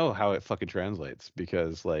 let me know how it fucking translates,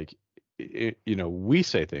 because like, we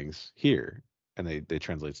say things here and they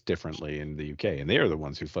translates differently in the UK, and they are the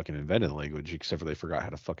ones who fucking invented the language, except for they forgot how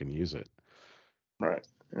to fucking use it. right.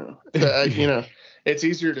 It's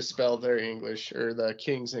easier to spell their English or the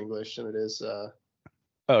King's English than it is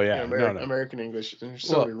Oh yeah, no, no. American English. There's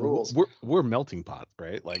so Well, many rules. we're melting pot,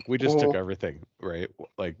 right? Like we just took Oh, everything, right?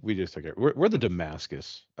 Like we just took it. We're the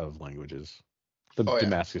Damascus of languages. The oh yeah,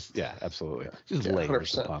 Damascus, yeah, absolutely. yeah, Just yeah,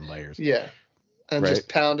 layers 100%. upon layers, Yeah, and right? just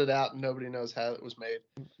pound it out, and nobody knows how it was made.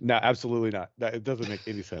 No, absolutely not. That it doesn't make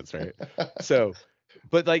any sense, right? So,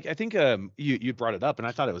 but like I think you brought it up, and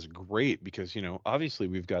I thought it was great because obviously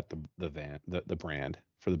we've got the brand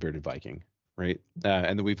for the Bearded Viking, right?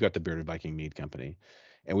 And then we've got the Bearded Viking Mead Company,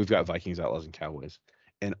 and we've got Vikings, Outlaws, and Cowboys,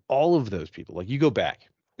 and all of those people. Like you go back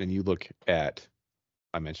and you look at,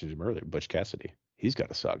 I mentioned him earlier, Butch Cassidy. He's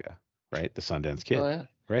got a saga, right? The Sundance Oh Kid, yeah,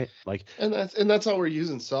 right? Like and that's all we're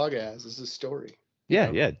using Saga as is a story. yeah,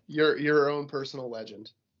 yeah, Your own personal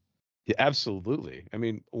legend. yeah, absolutely. I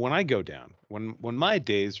mean, when I go down, when my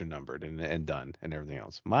days are numbered and done and everything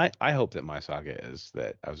else, I hope that my saga is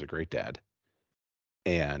that I was a great dad,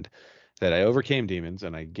 and that I overcame demons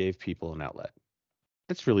and I gave people an outlet.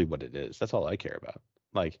 That's really what it is. That's all I care about.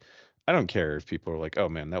 Like, I don't care if people are like, "Oh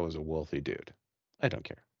man, that was a wealthy dude." I don't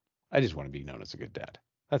care. I just want to be known as a good dad.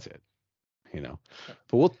 That's it. you know.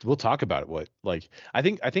 But we'll talk about it. What like I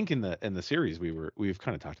think in the series we've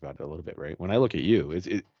kind of talked about it a little bit, right? When I look at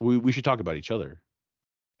you, we should talk about each other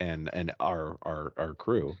and our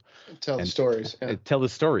crew Tell the and stories. Yeah. tell the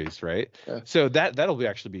stories, right? Yeah. So that'll be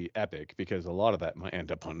actually be epic because a lot of that might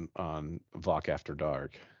end up on Vok After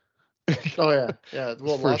Dark. Oh yeah. Yeah.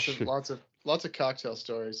 Well, For lots of sure. lots of cocktail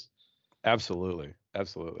stories. Absolutely.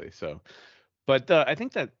 Absolutely. So, but I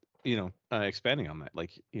think that, expanding on that,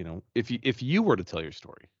 like, if you were to tell your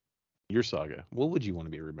story, your saga, what would you want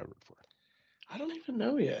to be remembered for? I don't even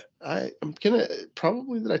know yet. I'm gonna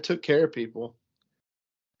probably that I took care of people.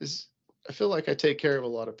 Is I feel like I take care of a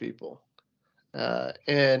lot of people,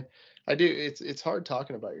 and I do. It's hard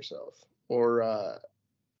talking about yourself or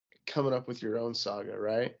coming up with your own saga,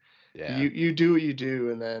 right? Yeah. You do what you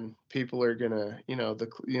do, and then people are gonna,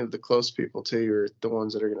 the close people to you are the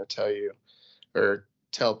ones that are gonna tell you or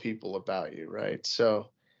tell people about you, right? So,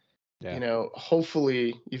 Yeah.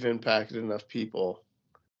 hopefully you've impacted enough people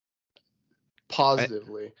I,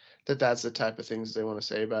 positively that that's the type of things they want to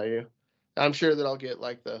say about you. I'm sure that I'll get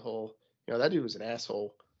like the whole, that dude was an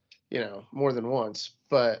asshole, more than once,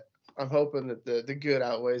 but I'm hoping that the good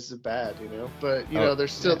outweighs the bad. But oh,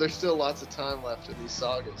 there's still yeah. there's still lots of time left in these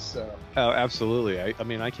sagas. So Oh, absolutely. I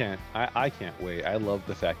mean, I can't wait. I love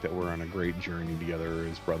the fact that we're on a great journey together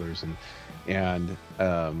as brothers, and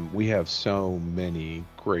we have so many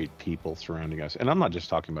great people surrounding us. And I'm not just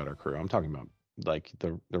talking about our crew. I'm talking about like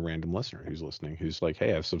the random listener who's listening, who's like,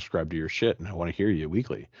 "Hey, I've subscribed to your shit and I want to hear you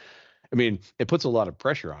weekly." I mean, it puts a lot of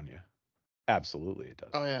pressure on you. Absolutely, it does.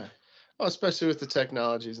 oh yeah, oh especially with the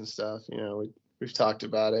technologies and stuff. We've talked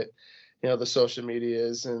about it. You know, the social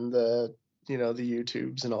medias and the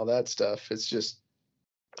YouTubes and all that stuff.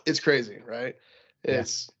 It's crazy, right? Yeah.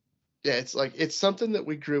 It's like it's something that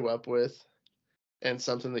we grew up with and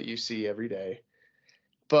something that you see every day.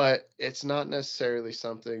 But it's not necessarily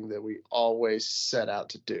something that we always set out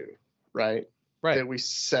to do, right? Right. That we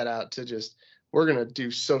set out to just, we're going to do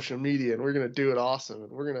social media and we're going to do it awesome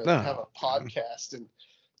and we're going to have a podcast and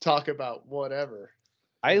talk about whatever.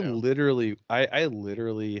 I literally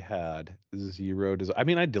had zero desire. I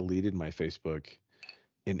mean, I deleted my Facebook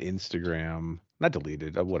and Instagram, not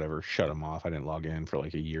deleted, whatever, shut them off. I didn't log in for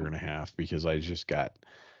like a year and a half because I just got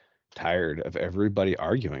tired of everybody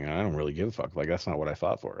arguing. And I don't really give a fuck. Like, that's not what I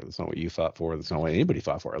fought for. That's not what you fought for. That's not what anybody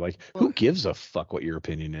fought for. Like, who gives a fuck what your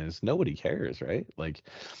opinion is? Nobody cares, right? Like,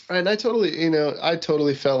 and I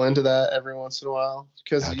totally fell into that every once in a while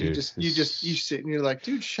because you sit and you're like,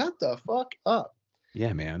 dude, shut the fuck up.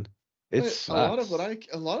 Yeah, man. It's a lot of what I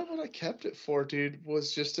kept it for, dude,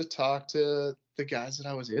 was just to talk to the guys that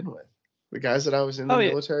I was in with, the guys that I was in the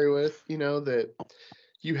military with, that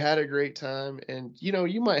you had a great time, and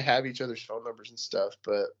you might have each other's phone numbers and stuff,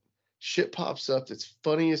 but shit pops up that's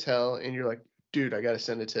funny as hell, and you're like, dude, I got to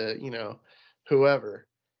send it to whoever.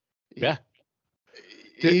 Yeah.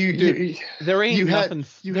 There ain't nothing.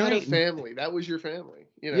 You had a family. That was your family.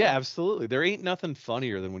 Yeah, absolutely. There ain't nothing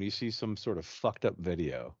funnier than when you see some sort of fucked up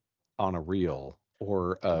video on a reel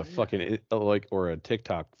or or a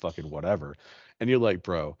TikTok fucking whatever, and you're like,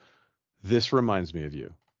 bro, this reminds me of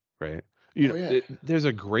you, right? There's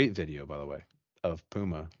a great video, by the way, of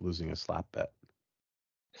Puma losing a slap bet.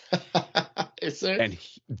 Is there? And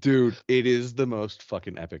dude, it is the most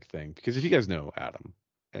fucking epic thing, because if you guys know Adam,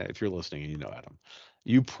 if you're listening and you know Adam,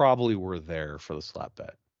 you probably were there for the slap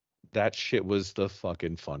bet. That shit was the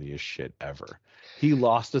fucking funniest shit ever. He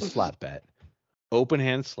lost a slap bet, open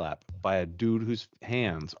hand slap, by a dude whose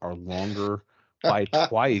hands are longer by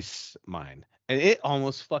twice mine, and it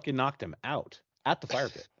almost fucking knocked him out at the fire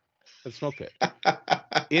pit. The smoke pit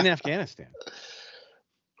in Afghanistan,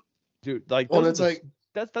 dude. Like, well, it's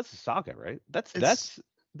that's a saga, right? That's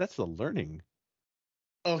the learning.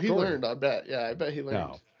 Oh, he learned. I bet. Yeah, I bet he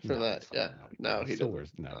learned from that. Yeah, he doesn't.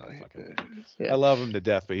 I love him to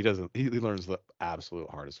death, but he doesn't. He learns the absolute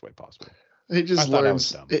hardest way possible. He just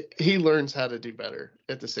learns. He learns how to do better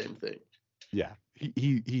at the same thing. Yeah,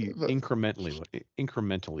 he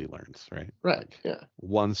incrementally learns, right? Right. Yeah.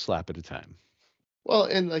 One slap at a time. Well,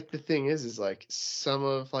 and like the thing is like some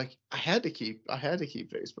of like I had to keep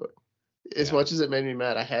Facebook as much as it made me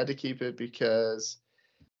mad. I had to keep it because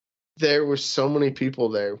there were so many people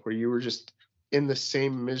there where you were just in the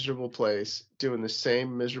same miserable place doing the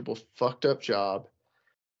same miserable fucked up job,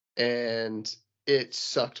 and it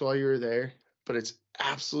sucked while you were there, but it's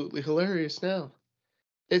absolutely hilarious now.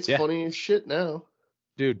 It's funny as shit now.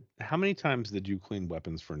 Dude, how many times did you clean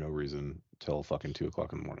weapons for no reason till fucking 2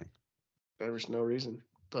 o'clock in the morning? There was no reason,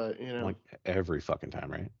 but like every fucking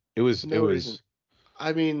time, right? It was reason.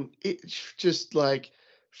 I mean, it's just like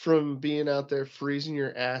from being out there freezing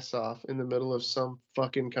your ass off in the middle of some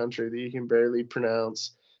fucking country that you can barely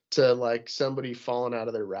pronounce to like somebody falling out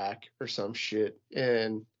of their rack or some shit.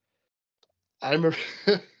 And I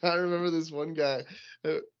remember this one guy,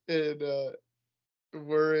 and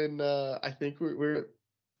we're in I think we're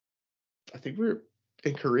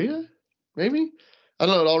in Korea, maybe. I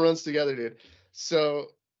don't know. It all runs together, dude. So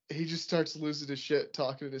he just starts losing his shit,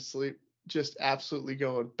 talking in his sleep, just absolutely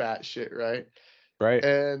going batshit, right? Right.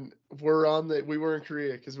 And we were in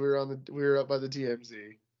Korea because we were up by the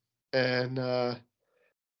DMZ, and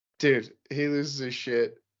dude, he loses his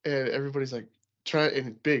shit, and everybody's like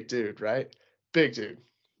and big dude, right? Big dude.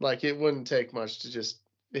 Like, it wouldn't take much to just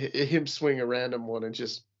him swing a random one and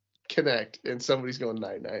just connect, and somebody's going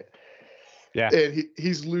night night. Yeah. And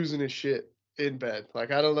he's losing his shit in bed.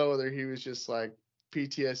 Like, I don't know whether he was just like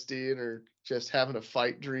PTSD or just having a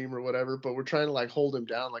fight dream or whatever, but we're trying to like hold him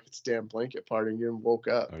down like it's a damn blanket party, and get him woke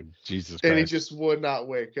up. Oh, Jesus Christ. And he just would not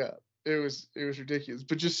wake up. It was ridiculous.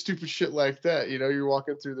 But just stupid shit like that, you're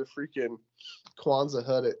walking through the freaking Kwanzaa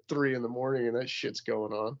hut at 3 a.m. and that shit's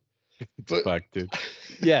going on. But, fuck, dude.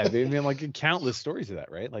 Yeah, I mean, like, countless stories of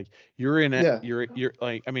that, right? Like, you're in it, you're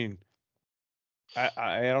like, I mean,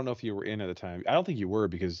 I don't know if you were in at the time. I don't think you were,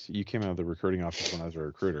 because you came out of the recruiting office when I was a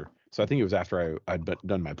recruiter. So I think it was after I'd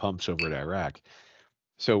done my pumps over at Iraq.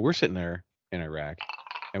 So we're sitting there in Iraq,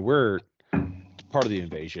 and we're part of the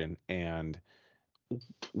invasion, and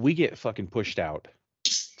we get fucking pushed out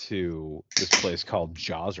to this place called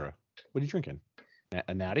Jazra. What are you drinking?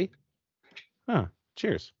 A natty? Huh.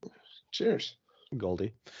 Cheers. Cheers.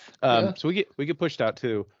 Goldie. So we get pushed out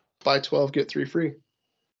to buy 12, get 3 free.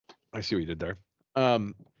 I see what you did there.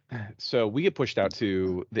 Um, so we get pushed out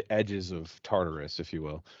to the edges of Tartarus, if you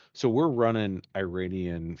will. So we're running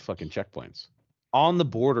Iranian fucking checkpoints on the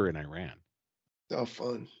border in Iran. Oh,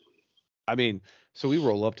 fun. I mean, so we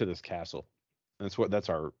roll up to this castle. That's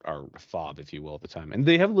our fob, if you will, at the time. And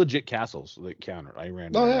they have legit castles that counter Iran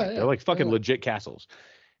and Oh Iraq. yeah, They're yeah. like Oh, fucking yeah. legit castles.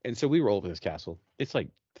 And so we roll up to this castle. It's like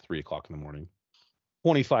 3 o'clock in the morning.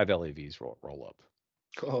 25 LAVs roll up.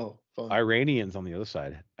 Oh, fun. Iranians on the other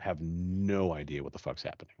side have no idea what the fuck's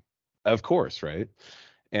happening. Of course, right?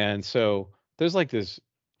 And so there's like this,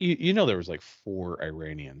 there was like 4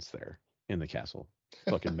 Iranians there in the castle,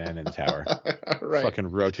 fucking men in the tower, Right. fucking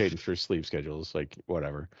rotating through sleep schedules, like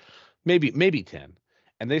whatever, maybe 10,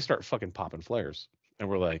 and they start fucking popping flares, and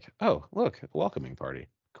we're like, oh look, welcoming party,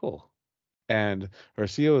 cool. And our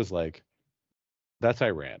CEO is like, that's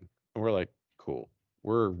Iran, and we're like, cool.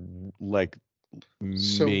 We're like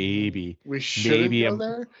So maybe we shouldn't maybe go a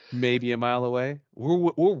there. maybe a mile away.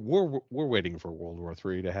 We're waiting for World War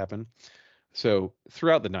III to happen. So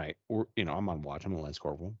throughout the night, I'm on watch. I'm a Lance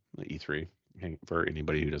Corporal, the E3. For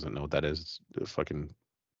anybody who doesn't know what that is, it's fucking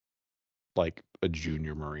like a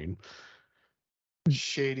junior Marine.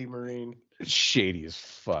 Shady Marine. Shady as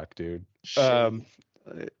fuck, dude. Shady.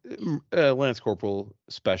 Lance Corporal,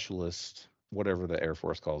 specialist, whatever the Air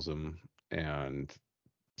Force calls him, and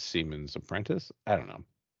Seaman's apprentice. I don't know.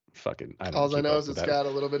 Fucking, I don't All I keep know up is with it's that. got a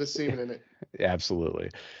little bit of semen in it. Absolutely.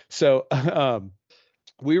 So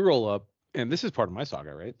we roll up, and this is part of my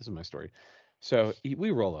saga, right? This is my story. So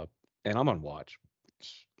we roll up, and I'm on watch.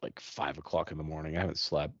 It's like 5 o'clock in the morning. I haven't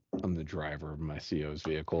slept. I'm the driver of my CO's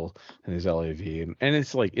vehicle and his LAV, and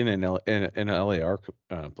it's like in an LAR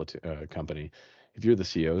company. If you're the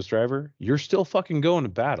CO's driver, you're still fucking going to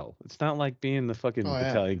battle. It's not like being the fucking Oh yeah.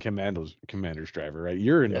 battalion commander's driver, right?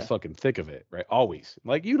 You're in the Yeah. fucking thick of it, right? Always.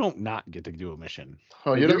 Like you don't not get to do a mission.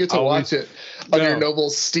 Oh, Like, you don't you're get to always- watch it on your No. noble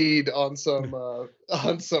steed on some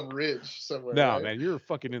ridge somewhere. No, right? man, you're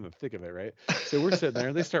fucking in the thick of it, right? So we're sitting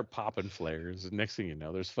there, they start popping flares, and next thing you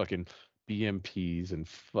know, there's fucking BMPs and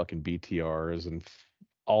fucking BTRs and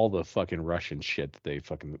all the fucking Russian shit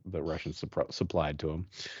that the Russians supplied to them,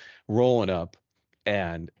 rolling up,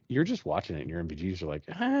 and you're just watching it, and your MPGs are like,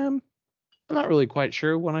 I'm not really quite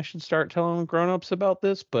sure when I should start telling grown-ups about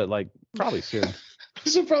this, but like probably soon. I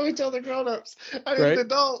should probably tell the grown-ups. I need Right? an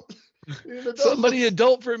adult. I need an adult. Somebody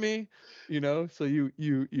adult for me, so you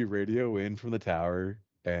radio in from the tower,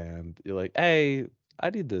 and you're like, hey,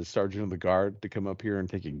 I need the sergeant of the guard to come up here and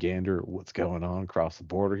take a gander at what's going on across the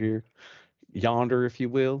border here, yonder, if you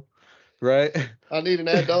will, right? I need an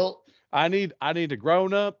adult. I need a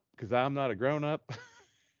grown up because I'm not a grown up.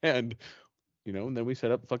 And and then we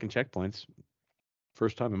set up fucking checkpoints.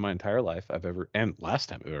 First time in my entire life and last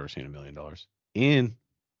time I've ever seen $1 million in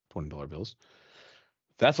 $20 bills.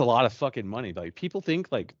 That's a lot of fucking money. Like people think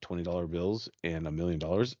like $20 bills and $1 million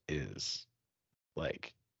is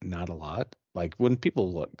like not a lot. Like when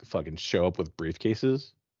people fucking show up with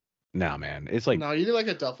briefcases, nah, man, it's like No, you need like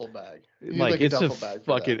a duffel bag. You need like a it's duffel a bag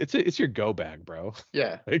for fucking that. it's your go bag, bro.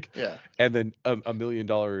 Yeah. Like Yeah. and then $1 million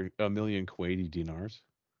Kuwaiti dinars.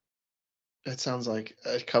 That sounds like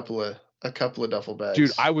a couple of duffel bags.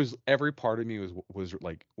 Dude, every part of me was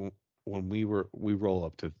like when we roll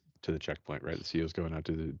up to the checkpoint, right? The CEO's going out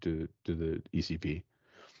to the ECP,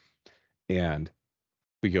 and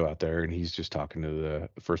we go out there, and he's just talking to the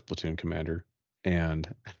first platoon commander,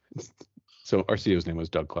 and so our CEO's name was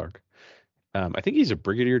Doug Clark. I think he's a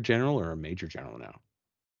brigadier general or a major general now.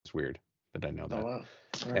 It's weird that I know that. Oh, wow.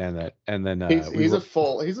 Right. And then he's a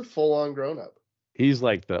full on grown up. He's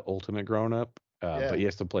like the ultimate grown up, Yeah. but he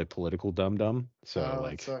has to play political dum. So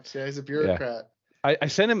that sucks. Yeah, he's a bureaucrat. I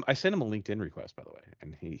sent him a LinkedIn request, by the way,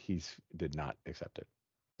 and he did not accept it.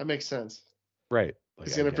 That makes sense. Right. Like,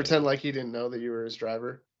 he's gonna pretend like he didn't know that you were his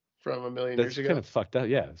driver from $1 million years ago. That's kind of fucked up.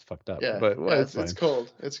 Yeah, it's fucked up. Yeah, but it's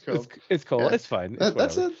cold. It's cold. It's cold. Yeah. It's fine.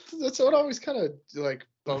 That's what always kind of like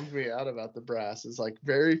bummed me out about the brass is like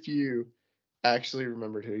very few actually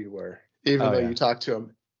remembered who you were, even though you talked to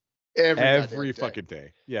them every fucking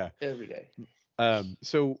day. Yeah, every day.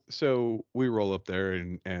 So we roll up there,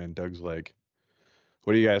 and Doug's like,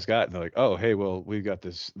 what do you guys got? And they're like, oh, hey, well, we got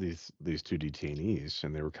these 2 detainees,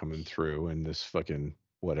 and they were coming through in this fucking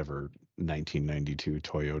whatever 1992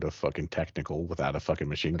 Toyota fucking Technical without a fucking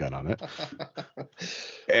machine gun on it.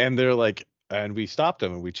 And they're like, and we stopped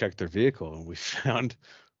them and we checked their vehicle, and we found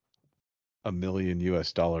 $1 million and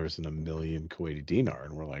 $1 million Kuwaiti dinar.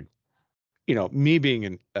 And we're like, me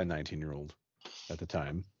being a 19-year-old at the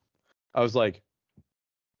time, I was like,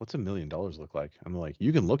 what's $1 million look like? I'm like,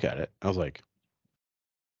 you can look at it. I was like,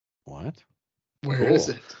 what? Where is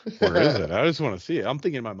it? Where is it? I just want to see it. I'm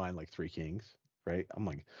thinking in my mind like Three Kings. right? I'm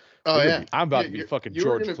like, Oh yeah. I'm about Yeah, to be fucking you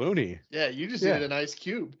were George gonna. Clooney. Yeah, you just Yeah. needed an ice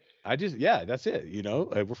cube. That's it.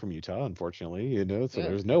 We're from Utah, unfortunately, so Yeah.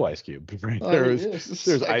 there's no ice cube, right? Well, I mean, yeah, it's just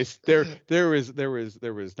There's like, ice there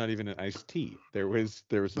was not even an iced tea. There was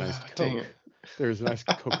an iced dang Coke. it. There was an iced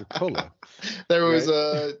Coca-Cola, There was right?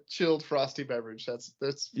 a chilled frosty beverage.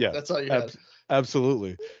 Yeah, That's all you had.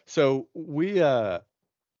 absolutely. So we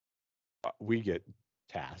get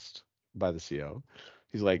tasked by the CO.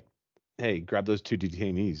 He's like, "Hey, grab those two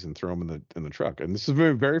detainees and throw them in the truck." And this is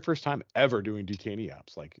the very first time ever doing detainee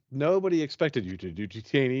ops. Like nobody expected you to do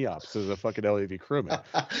detainee ops as a fucking LAV crewman,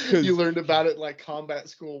 You because learned about it like combat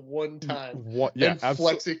school one time. what? Yeah, And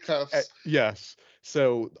absolutely. flexi cuffs. Yes.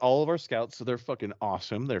 So all of our scouts, so they're fucking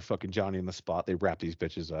awesome. They're fucking Johnny in the spot. They wrap these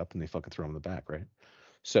bitches up and they fucking throw them in the back, right?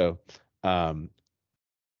 So, um,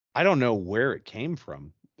 I don't know where it came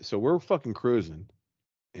from. So we're fucking cruising,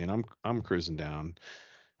 and I'm cruising down.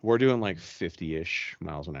 We're doing like 50-ish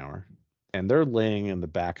miles an hour, and they're laying in the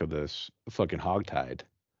back of this fucking hogtied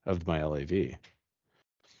of my LAV,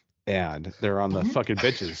 and they're on the fucking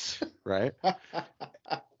bitches, right? I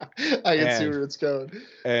can see And where it's going.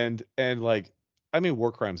 and like, I mean,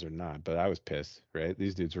 war crimes or not, but I was pissed, right?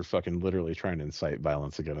 These dudes were fucking literally trying to incite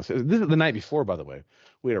violence against us. This is the night before, by the way.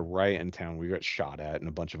 We had a riot in town. We got shot at and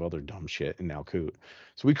a bunch of other dumb shit in Alcoot.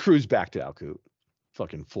 So we cruised back to Alcoot,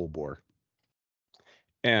 fucking full bore.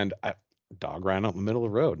 And dog ran out in the middle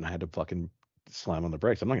of the road, and I had to fucking slam on the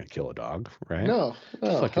brakes. I'm not gonna kill a dog, right? No,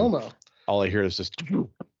 hell Fucking, no. all I hear is just.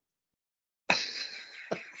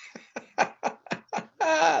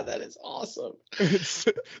 That is awesome.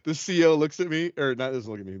 The CO looks at me, or not doesn't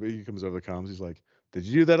look at me, but he comes over the comms. He's like, "Did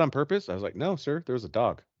you do that on purpose?" I was like, "No, sir. There was a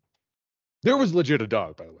dog. There was legit a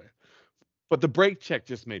dog, by the way. But the brake check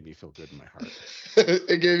just made me feel good in my heart."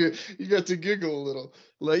 It gave you got to giggle a little.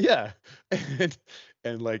 Like, yeah,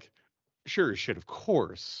 and like, sure as shit, of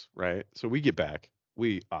course, right? So we get back,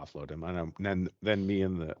 we offload him, and then me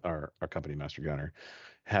and our company master gunner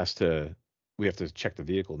has to we have to check the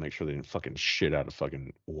vehicle, make sure they didn't fucking shit out of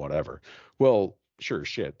fucking whatever. Well, sure as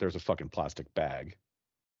shit, there's a fucking plastic bag,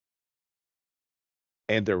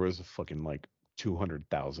 and there was a fucking like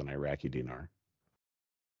 200,000 Iraqi dinar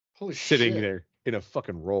Holy sitting shit. there in a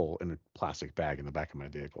fucking roll in a plastic bag in the back of my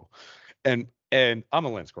vehicle. And I'm a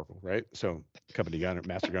Lance Corporal, right? So company gunner,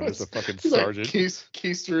 master gunner is a fucking He's like sergeant.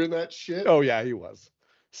 keister in that shit. Oh yeah, he was.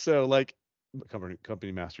 So like,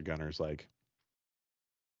 company master gunner is like,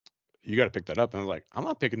 "You got to pick that up." And I was like, "I'm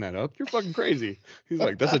not picking that up. You're fucking crazy." He's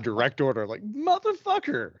like, "That's a direct order." I'm like,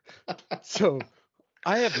 motherfucker. So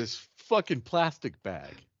I have this fucking plastic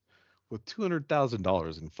bag with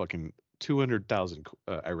 $200,000 in fucking 200,000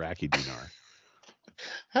 Iraqi dinar.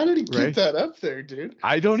 How did he get Right? that up there, dude?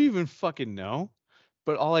 I don't even fucking know.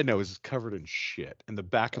 But all I know is it's covered in shit. And the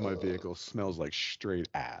back of my vehicle smells like straight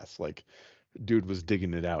ass. Like, dude was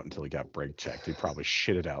digging it out until he got brake checked. He probably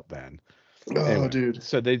shit it out then. Oh, Anyway, dude.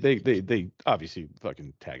 so they obviously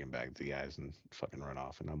fucking tag and bag the guys and fucking run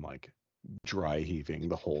off. And I'm like dry heaving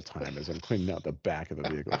the whole time as I'm cleaning out the back of the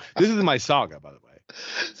vehicle. This is my saga, by the way.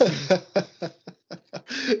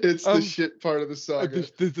 It's the shit part of the saga.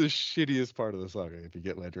 The shittiest part of the saga, if you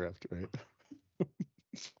get my drift, right?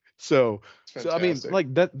 So I mean,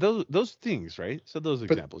 like that, those things, right? So those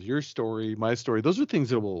examples, your story, my story, those are things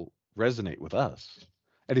that will resonate with us.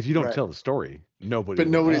 And if you don't tell the story, nobody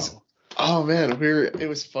will know. Oh man, it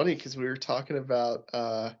was funny because we were talking about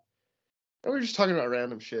we were just talking about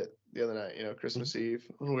random shit the other night, Christmas Eve.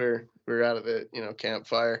 We were out at the,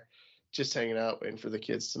 campfire, just hanging out, waiting for the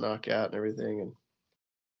kids to knock out and everything. And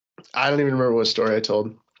I don't even remember what story I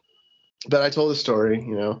told, but I told a story,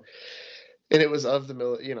 and it was of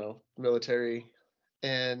the military.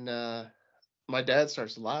 And my dad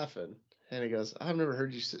starts laughing, and he goes, I've never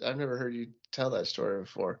heard you tell that story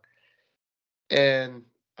before." And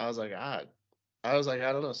I was like, I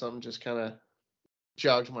don't know, something just kind of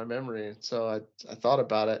jogged my memory, and so I thought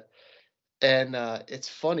about it. And it's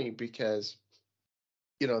funny because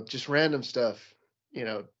just random stuff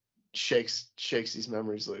shakes these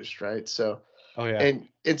memories loose, right? So oh yeah,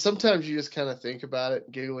 and sometimes you just kind of think about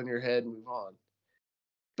it, giggle in your head, and move on.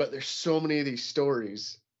 But there's so many of these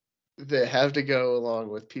stories that have to go along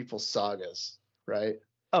with people's sagas, right?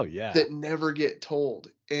 Oh yeah, that never get told.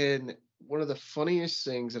 And one of the funniest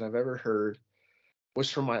things that I've ever heard was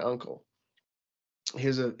from my uncle. He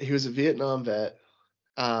was a Vietnam vet.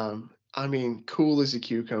 I mean, cool as a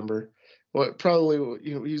cucumber. Probably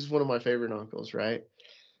he's one of my favorite uncles, right?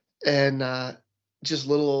 And just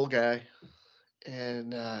little old guy.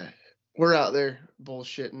 And we're out there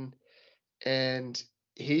bullshitting. And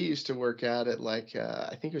he used to work out at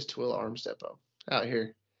I think it was Twilla Arms Depot out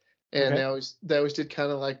here. and Okay. they always did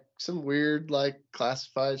kind of like some weird like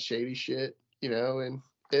classified shady shit, and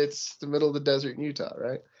it's the middle of the desert in Utah,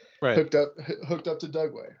 right? Right. Hooked up to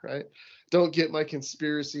Dugway, right? Don't get my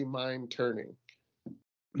conspiracy mind turning.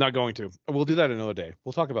 Not going to. We'll do that another day.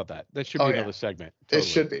 We'll talk about that. That should Oh be yeah, another segment. it Totally.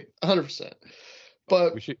 should be 100%. We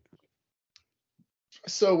But should.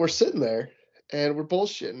 so we're sitting there and we're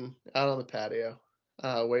bullshitting out on the patio,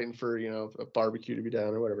 waiting for a barbecue to be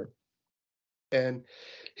done or whatever. And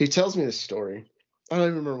he tells me this story. I don't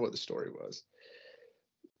even remember what the story was,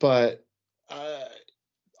 but uh,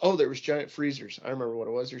 oh, there was giant freezers. I remember what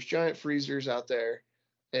it was. There's giant freezers out there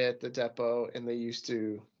at the depot, and they used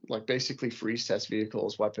to like basically freeze test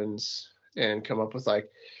vehicles, weapons, and come up with like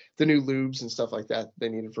the new lubes and stuff like that they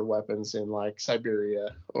needed for weapons in like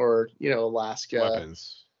Siberia or Alaska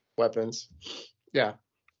Weapons. weapons. Yeah.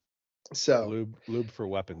 So Lube for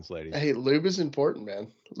weapons, ladies. hey, lube is important,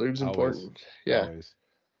 man. Lube's Always. important. Yeah. Always.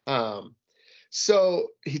 Um. So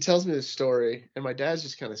he tells me this story, and my dad's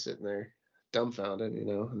just kind of sitting there, dumbfounded,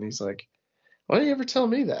 and he's like, "Why didn't you ever tell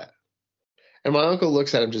me that?" And my uncle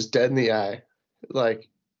looks at him just dead in the eye, like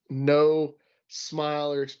no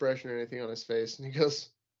smile or expression or anything on his face, and he goes,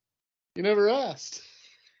 "You never asked."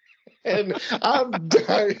 And I'm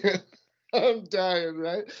dying. I'm dying,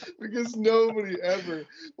 right? Because nobody ever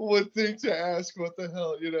would think to ask what the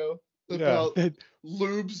hell, Yeah. about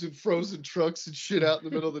lubes and frozen trucks and shit out in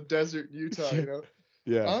the middle of the desert in Utah.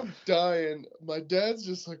 Yeah. I'm dying. My dad's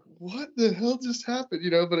just like, what the hell just happened?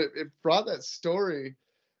 But it brought that story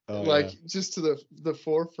Oh like yeah. just to the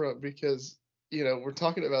forefront because we're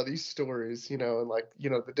talking about these stories, and like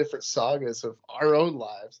the different sagas of our own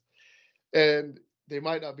lives, and they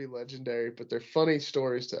might not be legendary, but they're funny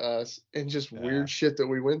stories to us and just Yeah. weird shit that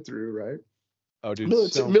we went through, right? Oh, dude.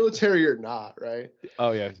 Military or not, right?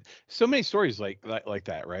 Oh yeah. So many stories like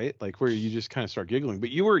that, right? Like where you just kind of start giggling. But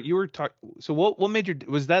you were talking. So what made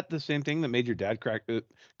was that the same thing that made your dad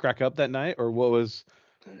crack up that night, or what was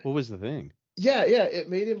the thing? Yeah, it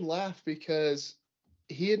made him laugh because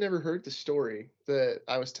he had never heard the story that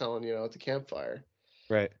I was telling, at the campfire.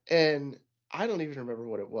 Right. And I don't even remember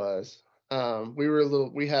what it was.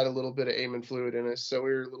 We had a little bit of aiming fluid in us, so we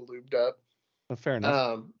were a little lubed up. Oh, fair enough.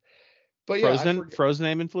 Um, but yeah, I Frozen forget. frozen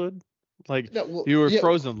aiming fluid? Like No, well, you were yeah,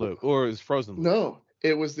 frozen lube, or it was frozen lube. no,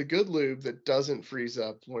 it was the good lube that doesn't freeze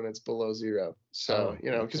up when it's below zero. So,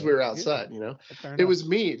 Oh, because okay. we were Yeah, outside, fair it enough. was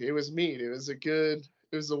meat. It was meat. It was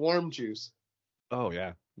the warm juice. Oh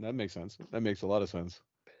yeah, that makes sense. That makes a lot of sense.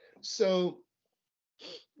 So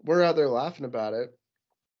we're out there laughing about it.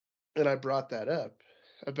 And I brought that up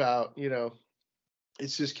about,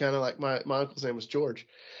 it's just kind of like my uncle's name was George.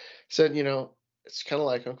 Said, it's kind of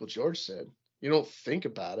like Uncle George said. You don't think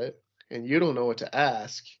about it and you don't know what to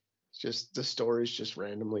ask. It's just the stories just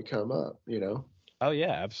randomly come up. Oh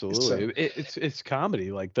yeah, So, absolutely. It's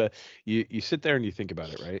comedy. Like you sit there and you think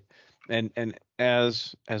about it, right? And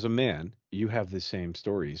as a man, you have the same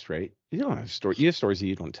stories, right? You don't have story. You have stories that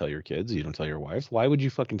you don't tell your kids. You don't tell your wife. Why would you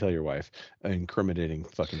fucking tell your wife an incriminating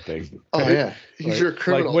fucking thing, oh right? yeah, Like you're a like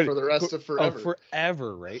criminal what? for the rest of Oh, forever.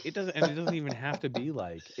 forever, right? It doesn't even have to be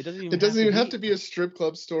like. It doesn't even It have doesn't to even have be. to be a strip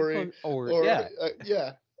club story Or or yeah,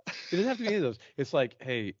 yeah. it doesn't have to be any of those. It's like,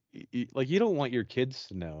 hey, like you don't want your kids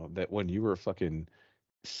to know that when you were fucking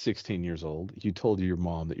 16 years old, you told your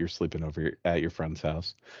mom that you're sleeping over at your friend's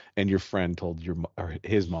house, and your friend told or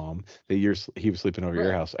his mom that he was sleeping over your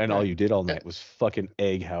Right, house, and all right. you did all Eh, night was fucking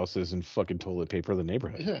egg houses and fucking toilet paper in the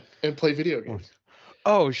neighborhood. Yeah, and play video Oh, games.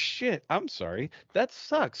 oh, shit! I'm sorry. That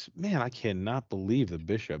sucks, man. I cannot believe the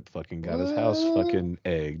bishop fucking got his house What? fucking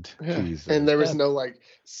egged. Yeah, and Jesus, there was that. no like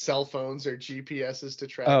cell phones or GPSs to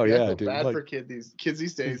track Oh you. I yeah, feel dude. bad Like for kids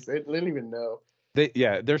these days. They don't even know.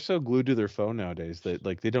 they're so glued to their phone nowadays that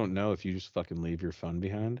like they don't know if you just fucking leave your phone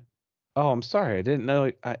behind. Oh, I'm sorry. I didn't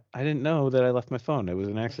know that I left my phone. It was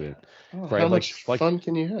an accident. Oh, how Right? much Like fun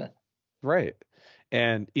can you have? right.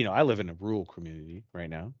 And I live in a rural community right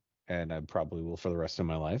now, and I probably will for the rest of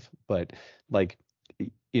my life. But like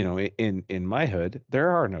in my hood,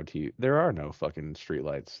 there are no fucking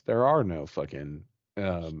streetlights. There are no fucking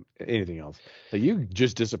anything else. Like you could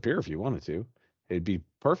just disappear if you wanted to. It'd be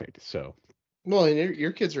perfect. So, Well, and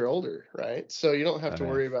your kids are older, right? So you don't have to yeah.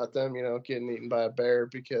 worry about them, getting eaten by a bear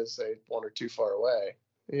because they wander too far away.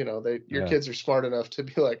 Your Yeah. kids are smart enough to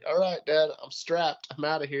be like, all right, Dad, I'm strapped. I'm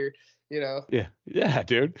out of here. Yeah, yeah,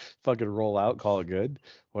 dude. Fucking roll out, call it good,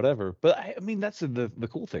 whatever. But I mean, that's the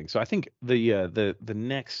cool thing. So I think the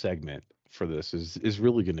next segment for this is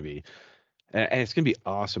really going to be, and it's going to be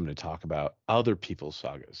awesome to talk about other people's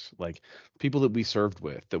sagas, like people that we served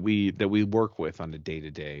with, that we work with on a day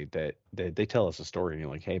to day, that they tell us a story, and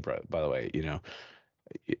you're like, hey, bro, by the way,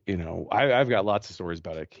 I've got lots of stories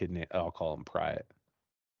about a kid named, I'll call him Pryatt,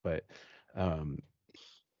 but um,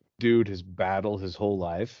 dude has battled his whole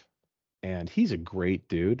life, and he's a great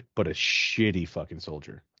dude, but a shitty fucking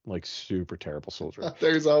soldier, like super terrible soldier.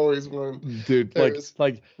 There's always one. Dude, There's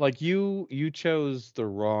like you chose the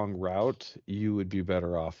wrong route. You would be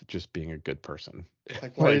better off just being a good person.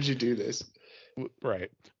 like, why did you do this?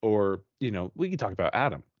 Right. Or, we can talk about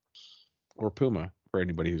Adam or Puma for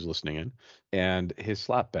anybody who's listening in, and his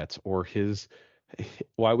slap bets, or his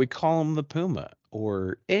why we call him the Puma,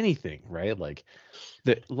 or anything, right? Like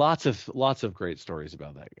lots of great stories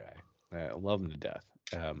about that guy. I love him to death.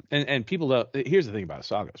 And people don't. Here's the thing about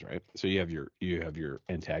sagas, right? So you have your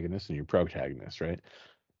antagonist and your protagonist, right?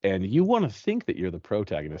 And you want to think that you're the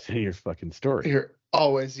protagonist in your fucking story. You're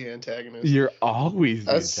always the antagonist. You're always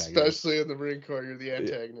the antagonist. Especially in the Marine Corps, you're the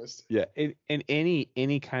antagonist. Yeah. In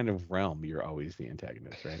any kind of realm, you're always the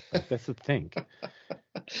antagonist, right? Like, that's the thing.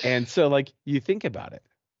 And so, like, you think about it,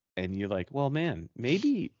 and you're like, well, man,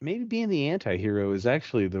 maybe being the anti-hero is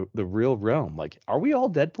actually the real realm. Like, are we all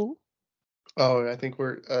Deadpool? Oh, I think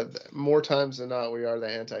we're more times than not, we are the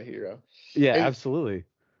anti-hero. Yeah, absolutely.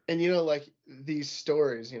 And like these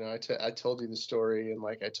stories, I told you the story, and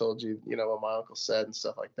like I told you, what my uncle said and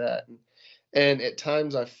stuff like that. And at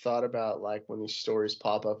times I've thought about, like, when these stories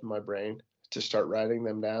pop up in my brain, to start writing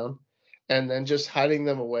them down and then just hiding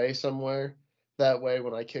them away somewhere. That way,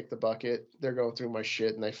 when I kick the bucket, they're going through my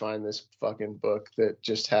shit and they find this fucking book that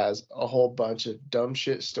just has a whole bunch of dumb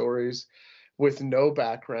shit stories with no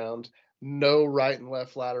background, no right and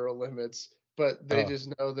left lateral limits, but they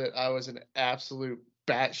just know that I was an absolute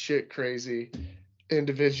batshit crazy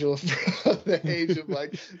individual from the age of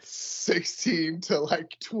like 16 to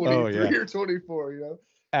like 23 or 24,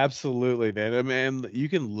 Absolutely, man. I mean, you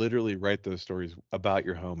can literally write those stories about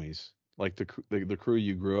your homies, like the crew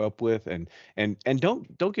you grew up with, and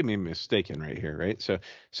don't get me mistaken right here, right?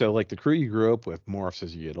 So like the crew you grew up with morphs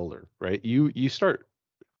as you get older, right? You start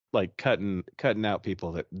like cutting out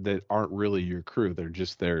people that aren't really your crew. They're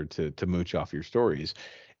just there to mooch off your stories,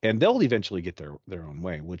 and they'll eventually get their own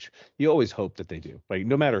way, which you always hope that they do. Like,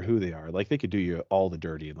 no matter who they are, like, they could do you all the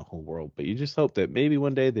dirty in the whole world, but you just hope that maybe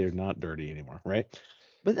one day they're not dirty anymore, right?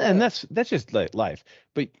 But and that's just like life.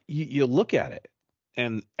 But you look at it,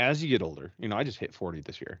 and as you get older, I just hit 40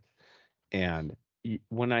 this year, and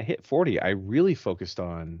when I hit 40, I really focused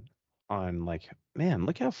on like, man,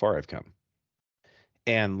 look how far I've come,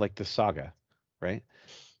 and like the saga, right?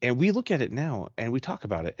 And we look at it now, and we talk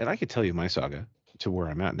about it, and I could tell you my saga to where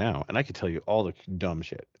I'm at now, and I could tell you all the dumb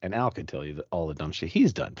shit, and Al could tell you all the dumb shit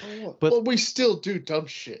he's done. But we still do dumb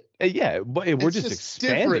shit. Yeah, but we're just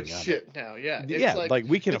expanding different shit now. Yeah, yeah, like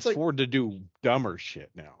we can afford to do dumber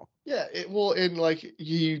shit now. Yeah, and like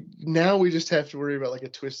now we just have to worry about like a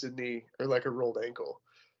twisted knee or like a rolled ankle,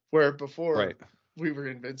 where before we were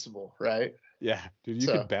invincible, right? Yeah, dude, you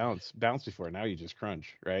could bounce before. Now you just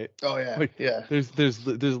crunch, right? Oh yeah, like, yeah. There's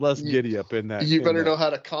less giddy up in that. You better know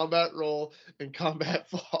how to combat roll and combat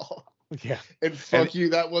fall. Yeah, and fuck you,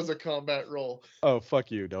 that was a combat roll. Oh,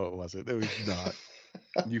 fuck you, no, it wasn't. It was not.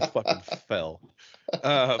 You fucking fell.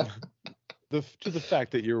 To the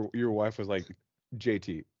fact that your wife was like,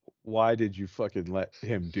 JT, why did you fucking let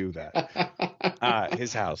him do that?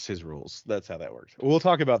 His house, his rules. That's how that works. We'll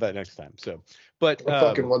talk about that next time. So, but I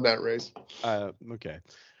fucking won that race. Okay.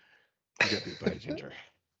 You got beat by a ginger.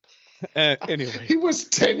 Anyway, he was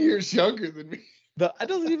 10 years younger than me. It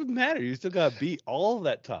doesn't even matter. You still got beat. All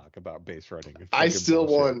that talk about base running. I still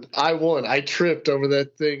won. I won. I tripped over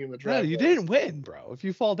that thing in the driveway. No, you didn't win, bro. If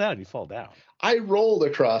you fall down, you fall down. I rolled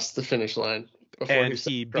across the finish line. And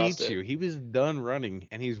he beat you. He was done running,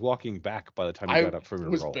 and he's walking back by the time he got up from the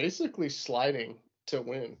roll. I was basically sliding to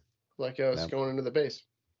win, like I was going into the base.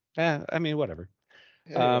 Yeah, I mean, whatever.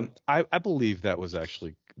 Yeah. I believe that was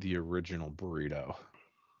actually the original burrito,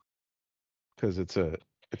 because it's a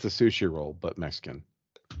sushi roll but Mexican.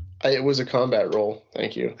 It was a combat roll.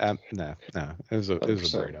 Thank you. No, it was a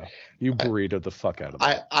burrito. You burritoed the fuck out of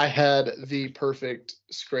it. I had the perfect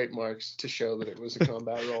scrape marks to show that it was a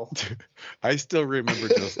combat roll. I still remember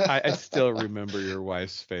I still remember your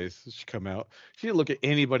wife's face. She come out. She didn't look at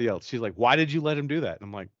anybody else. She's like, "Why did you let him do that?" And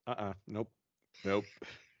I'm like, nope.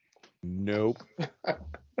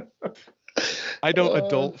 I don't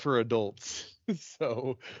adult for adults.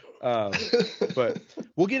 So, but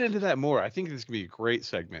we'll get into that more. I think this could be a great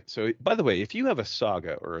segment. So, by the way, if you have a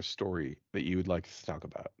saga or a story that you would like us to talk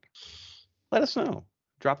about, let us know.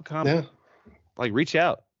 Drop a comment. Yeah. Like, reach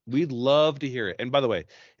out. We'd love to hear it. And by the way,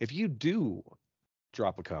 if you do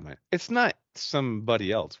drop a comment, it's not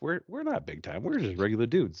somebody else. We're not big time. We're just regular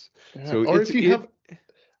dudes. Yeah. So or if you have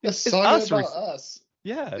a saga about us,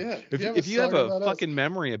 Yeah. Yeah. If you have song a about us. fucking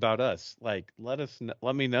memory about us, like let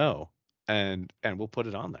me know, and we'll put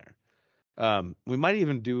it on there. We might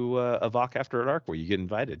even do a Vok After Dark where you get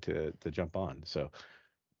invited to jump on. So,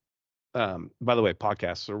 by the way,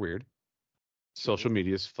 podcasts are weird. Social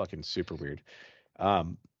media is fucking super weird.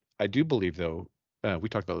 I do believe though, we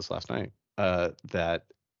talked about this last night, that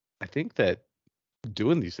I think that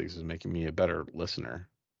doing these things is making me a better listener.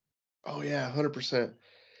 Oh yeah, 100%.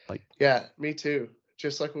 Like, yeah, me too.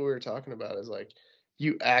 Just like what we were talking about is like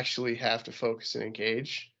you actually have to focus and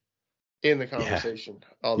engage in the conversation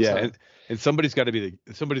all the time. And somebody's got to be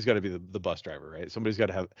the bus driver, right? Somebody's got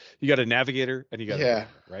to have, you got a navigator and you got a driver,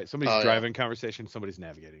 right? Somebody's driving conversation, somebody's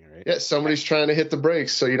navigating, right? Yeah, somebody's trying to hit the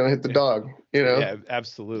brakes so you don't hit the dog, you know? Yeah,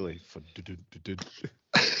 absolutely.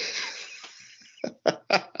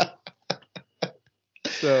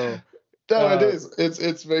 So no, it is.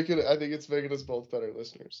 It's making. I think it's making us both better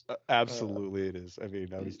listeners. Absolutely, it is. I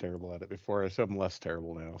mean, I was terrible at it before, so I'm less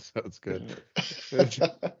terrible now. So it's good.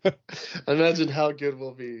 Imagine how good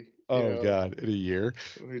we'll be. Oh God, in a year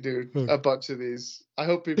we do a bunch of these. I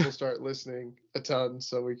hope people start listening a ton,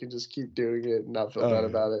 so we can just keep doing it and not feel bad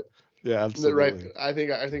about it. Yeah, absolutely. Right. I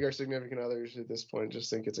think our significant others at this point just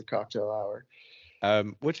think it's a cocktail hour.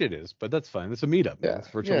 Which it is, but that's fine. It's a meetup. Yeah, it's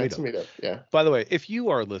a virtual meetup. It's a meetup. Yeah. By the way, if you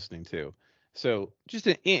are listening too, so just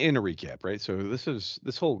in a recap, right? So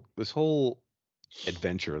this whole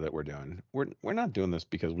adventure that we're doing, we're not doing this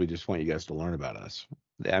because we just want you guys to learn about us.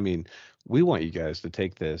 I mean, we want you guys to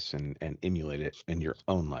take this and emulate it in your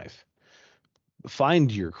own life.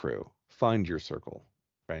 Find your crew, find your circle,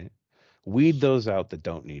 right? Weed those out that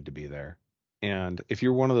don't need to be there. And if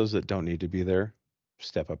you're one of those that don't need to be there,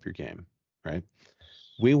 step up your game, right?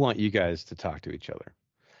 We want you guys to talk to each other.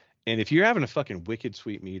 And if you're having a fucking wicked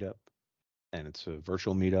sweet meetup and it's a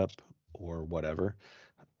virtual meetup or whatever,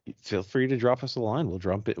 feel free to drop us a line. We'll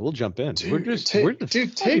jump in. Dude,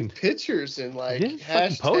 take pictures and like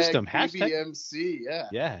hashtag post them. BVMC.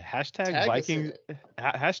 Yeah. Hashtag Viking.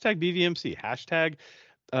 Hashtag BVMC. Hashtag,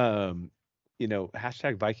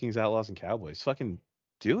 hashtag Vikings, Outlaws, and Cowboys. Fucking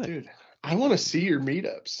do it, dude. I want to see your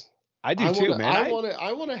meetups. I do too, man.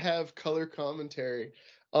 I want to have color commentary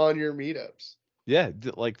on your meetups. Yeah,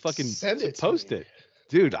 like fucking post it,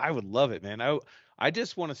 dude. I would love it, man. I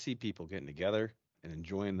just want to see people getting together and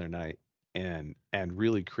enjoying their night and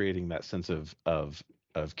really creating that sense of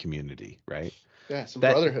community, right? Yeah,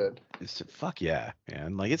 brotherhood. Fuck yeah,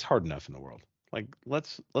 man. Like it's hard enough in the world. Like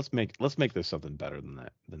let's make this something better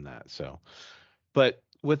than that. So, but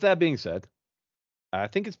with that being said, I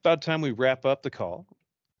think it's about time we wrap up the call.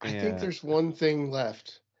 I think there's one thing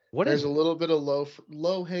left. There's a little bit of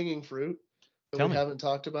low hanging fruit that we haven't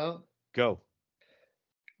talked about. Go.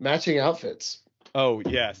 Matching outfits. Oh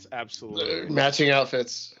yes, absolutely. Matching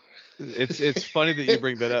outfits. It's funny that you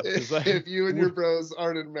bring that up. If you and your bros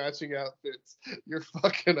aren't in matching outfits, you're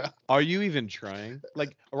fucking up. Are you even trying?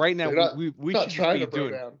 Like right now, we should trying be to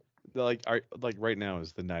doing down. like right now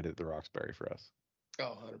is the night at the Roxbury for us.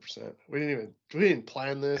 Oh, 100%. We didn't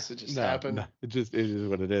plan this. It just happened. No, it is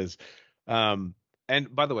what it is.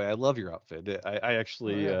 And by the way, I love your outfit. I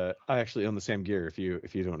actually own the same gear. If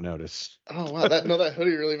you don't notice. Oh wow, that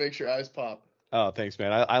hoodie really makes your eyes pop. Oh, thanks,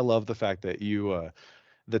 man. I love the fact that you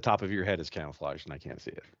the top of your head is camouflaged and I can't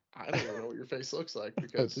see it. I don't know what your face looks like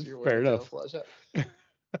because you're wearing a camouflage hat.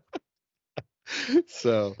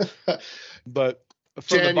 So, but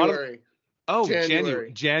from January.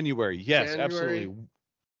 January. Yes, absolutely.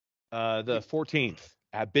 The 14th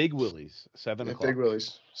at Big Willie's, 7 o'clock. Big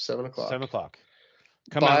Willie's, 7 o'clock. 7 o'clock.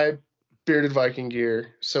 Buy Bearded Viking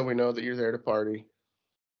gear so we know that you're there to party.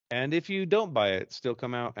 And if you don't buy it, still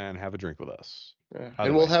come out and have a drink with us. Yeah.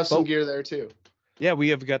 And we'll have some gear there too. Yeah, we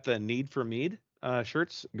have got the Need for Mead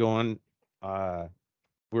shirts going. We're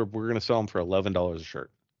gonna sell them for $11 a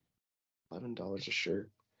shirt. $11 a shirt.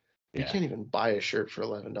 Yeah. You can't even buy a shirt for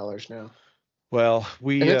 $11 now. Well,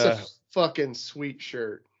 and it's a fucking sweet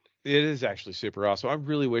shirt. It is actually super awesome. I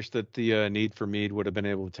really wish that the Need for Mead would have been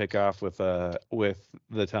able to take off with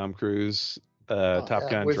the Tom Cruise Top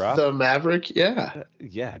Gun with drop. The Maverick, yeah.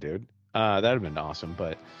 Yeah, dude. That'd have been awesome.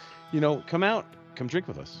 But come out, come drink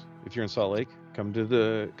with us. If you're in Salt Lake, come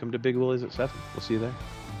to Big Willie's at 7. We'll see you there.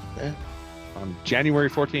 Yeah. On January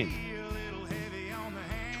 14th.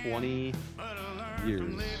 20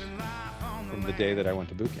 years from the day that I went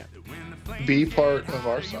to boot camp. Be part of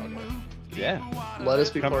our saga. Yeah. Let us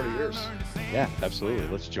be part of yours. Yeah, absolutely.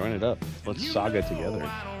 Let's join it up. Let's saga together.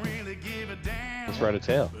 Let's write a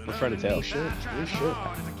tale. We should.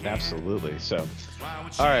 Absolutely. So,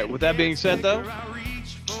 all right. With that being said, though,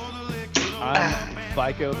 I'm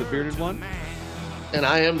FICO, the bearded one. And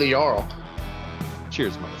I am the Jarl. Cheers.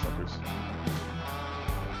 Cheers, motherfuckers.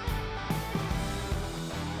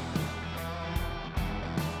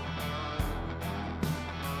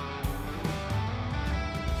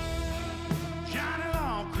 Johnny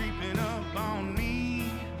Law creeping up on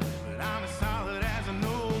me, but I'm as solid as an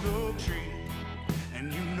old oak tree.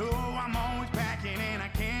 And you know I'm always packing, and I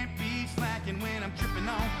can't be slacking when I'm tripping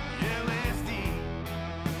on LSD.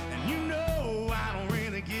 And you know I don't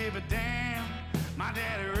really give a damn. My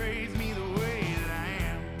daddy raised me the way that I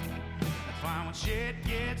am. That's why when shit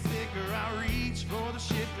gets thicker, I reach for the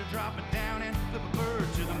shit to drop it down and flip a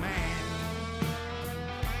bird to the man.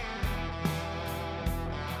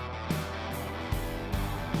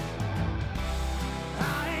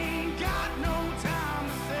 I ain't got no time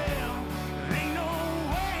to sell. There ain't no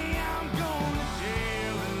way I'm going to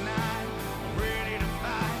jail tonight. I'm ready to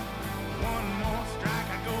fight. One more strike,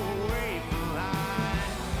 I go away for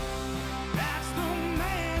life. That's the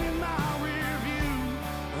man in my rear view.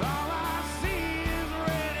 All I see is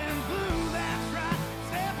red and blue. That's right,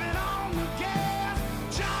 stepping on the gas.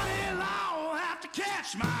 Johnny Law will have to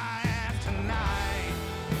catch my ass tonight.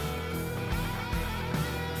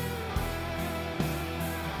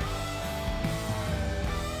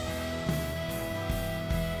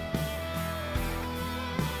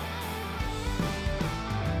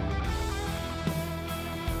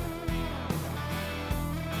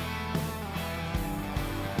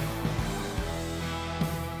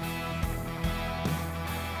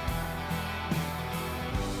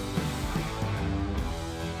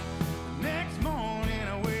 Next morning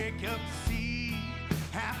I wake up to see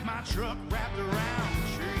half my truck wrapped around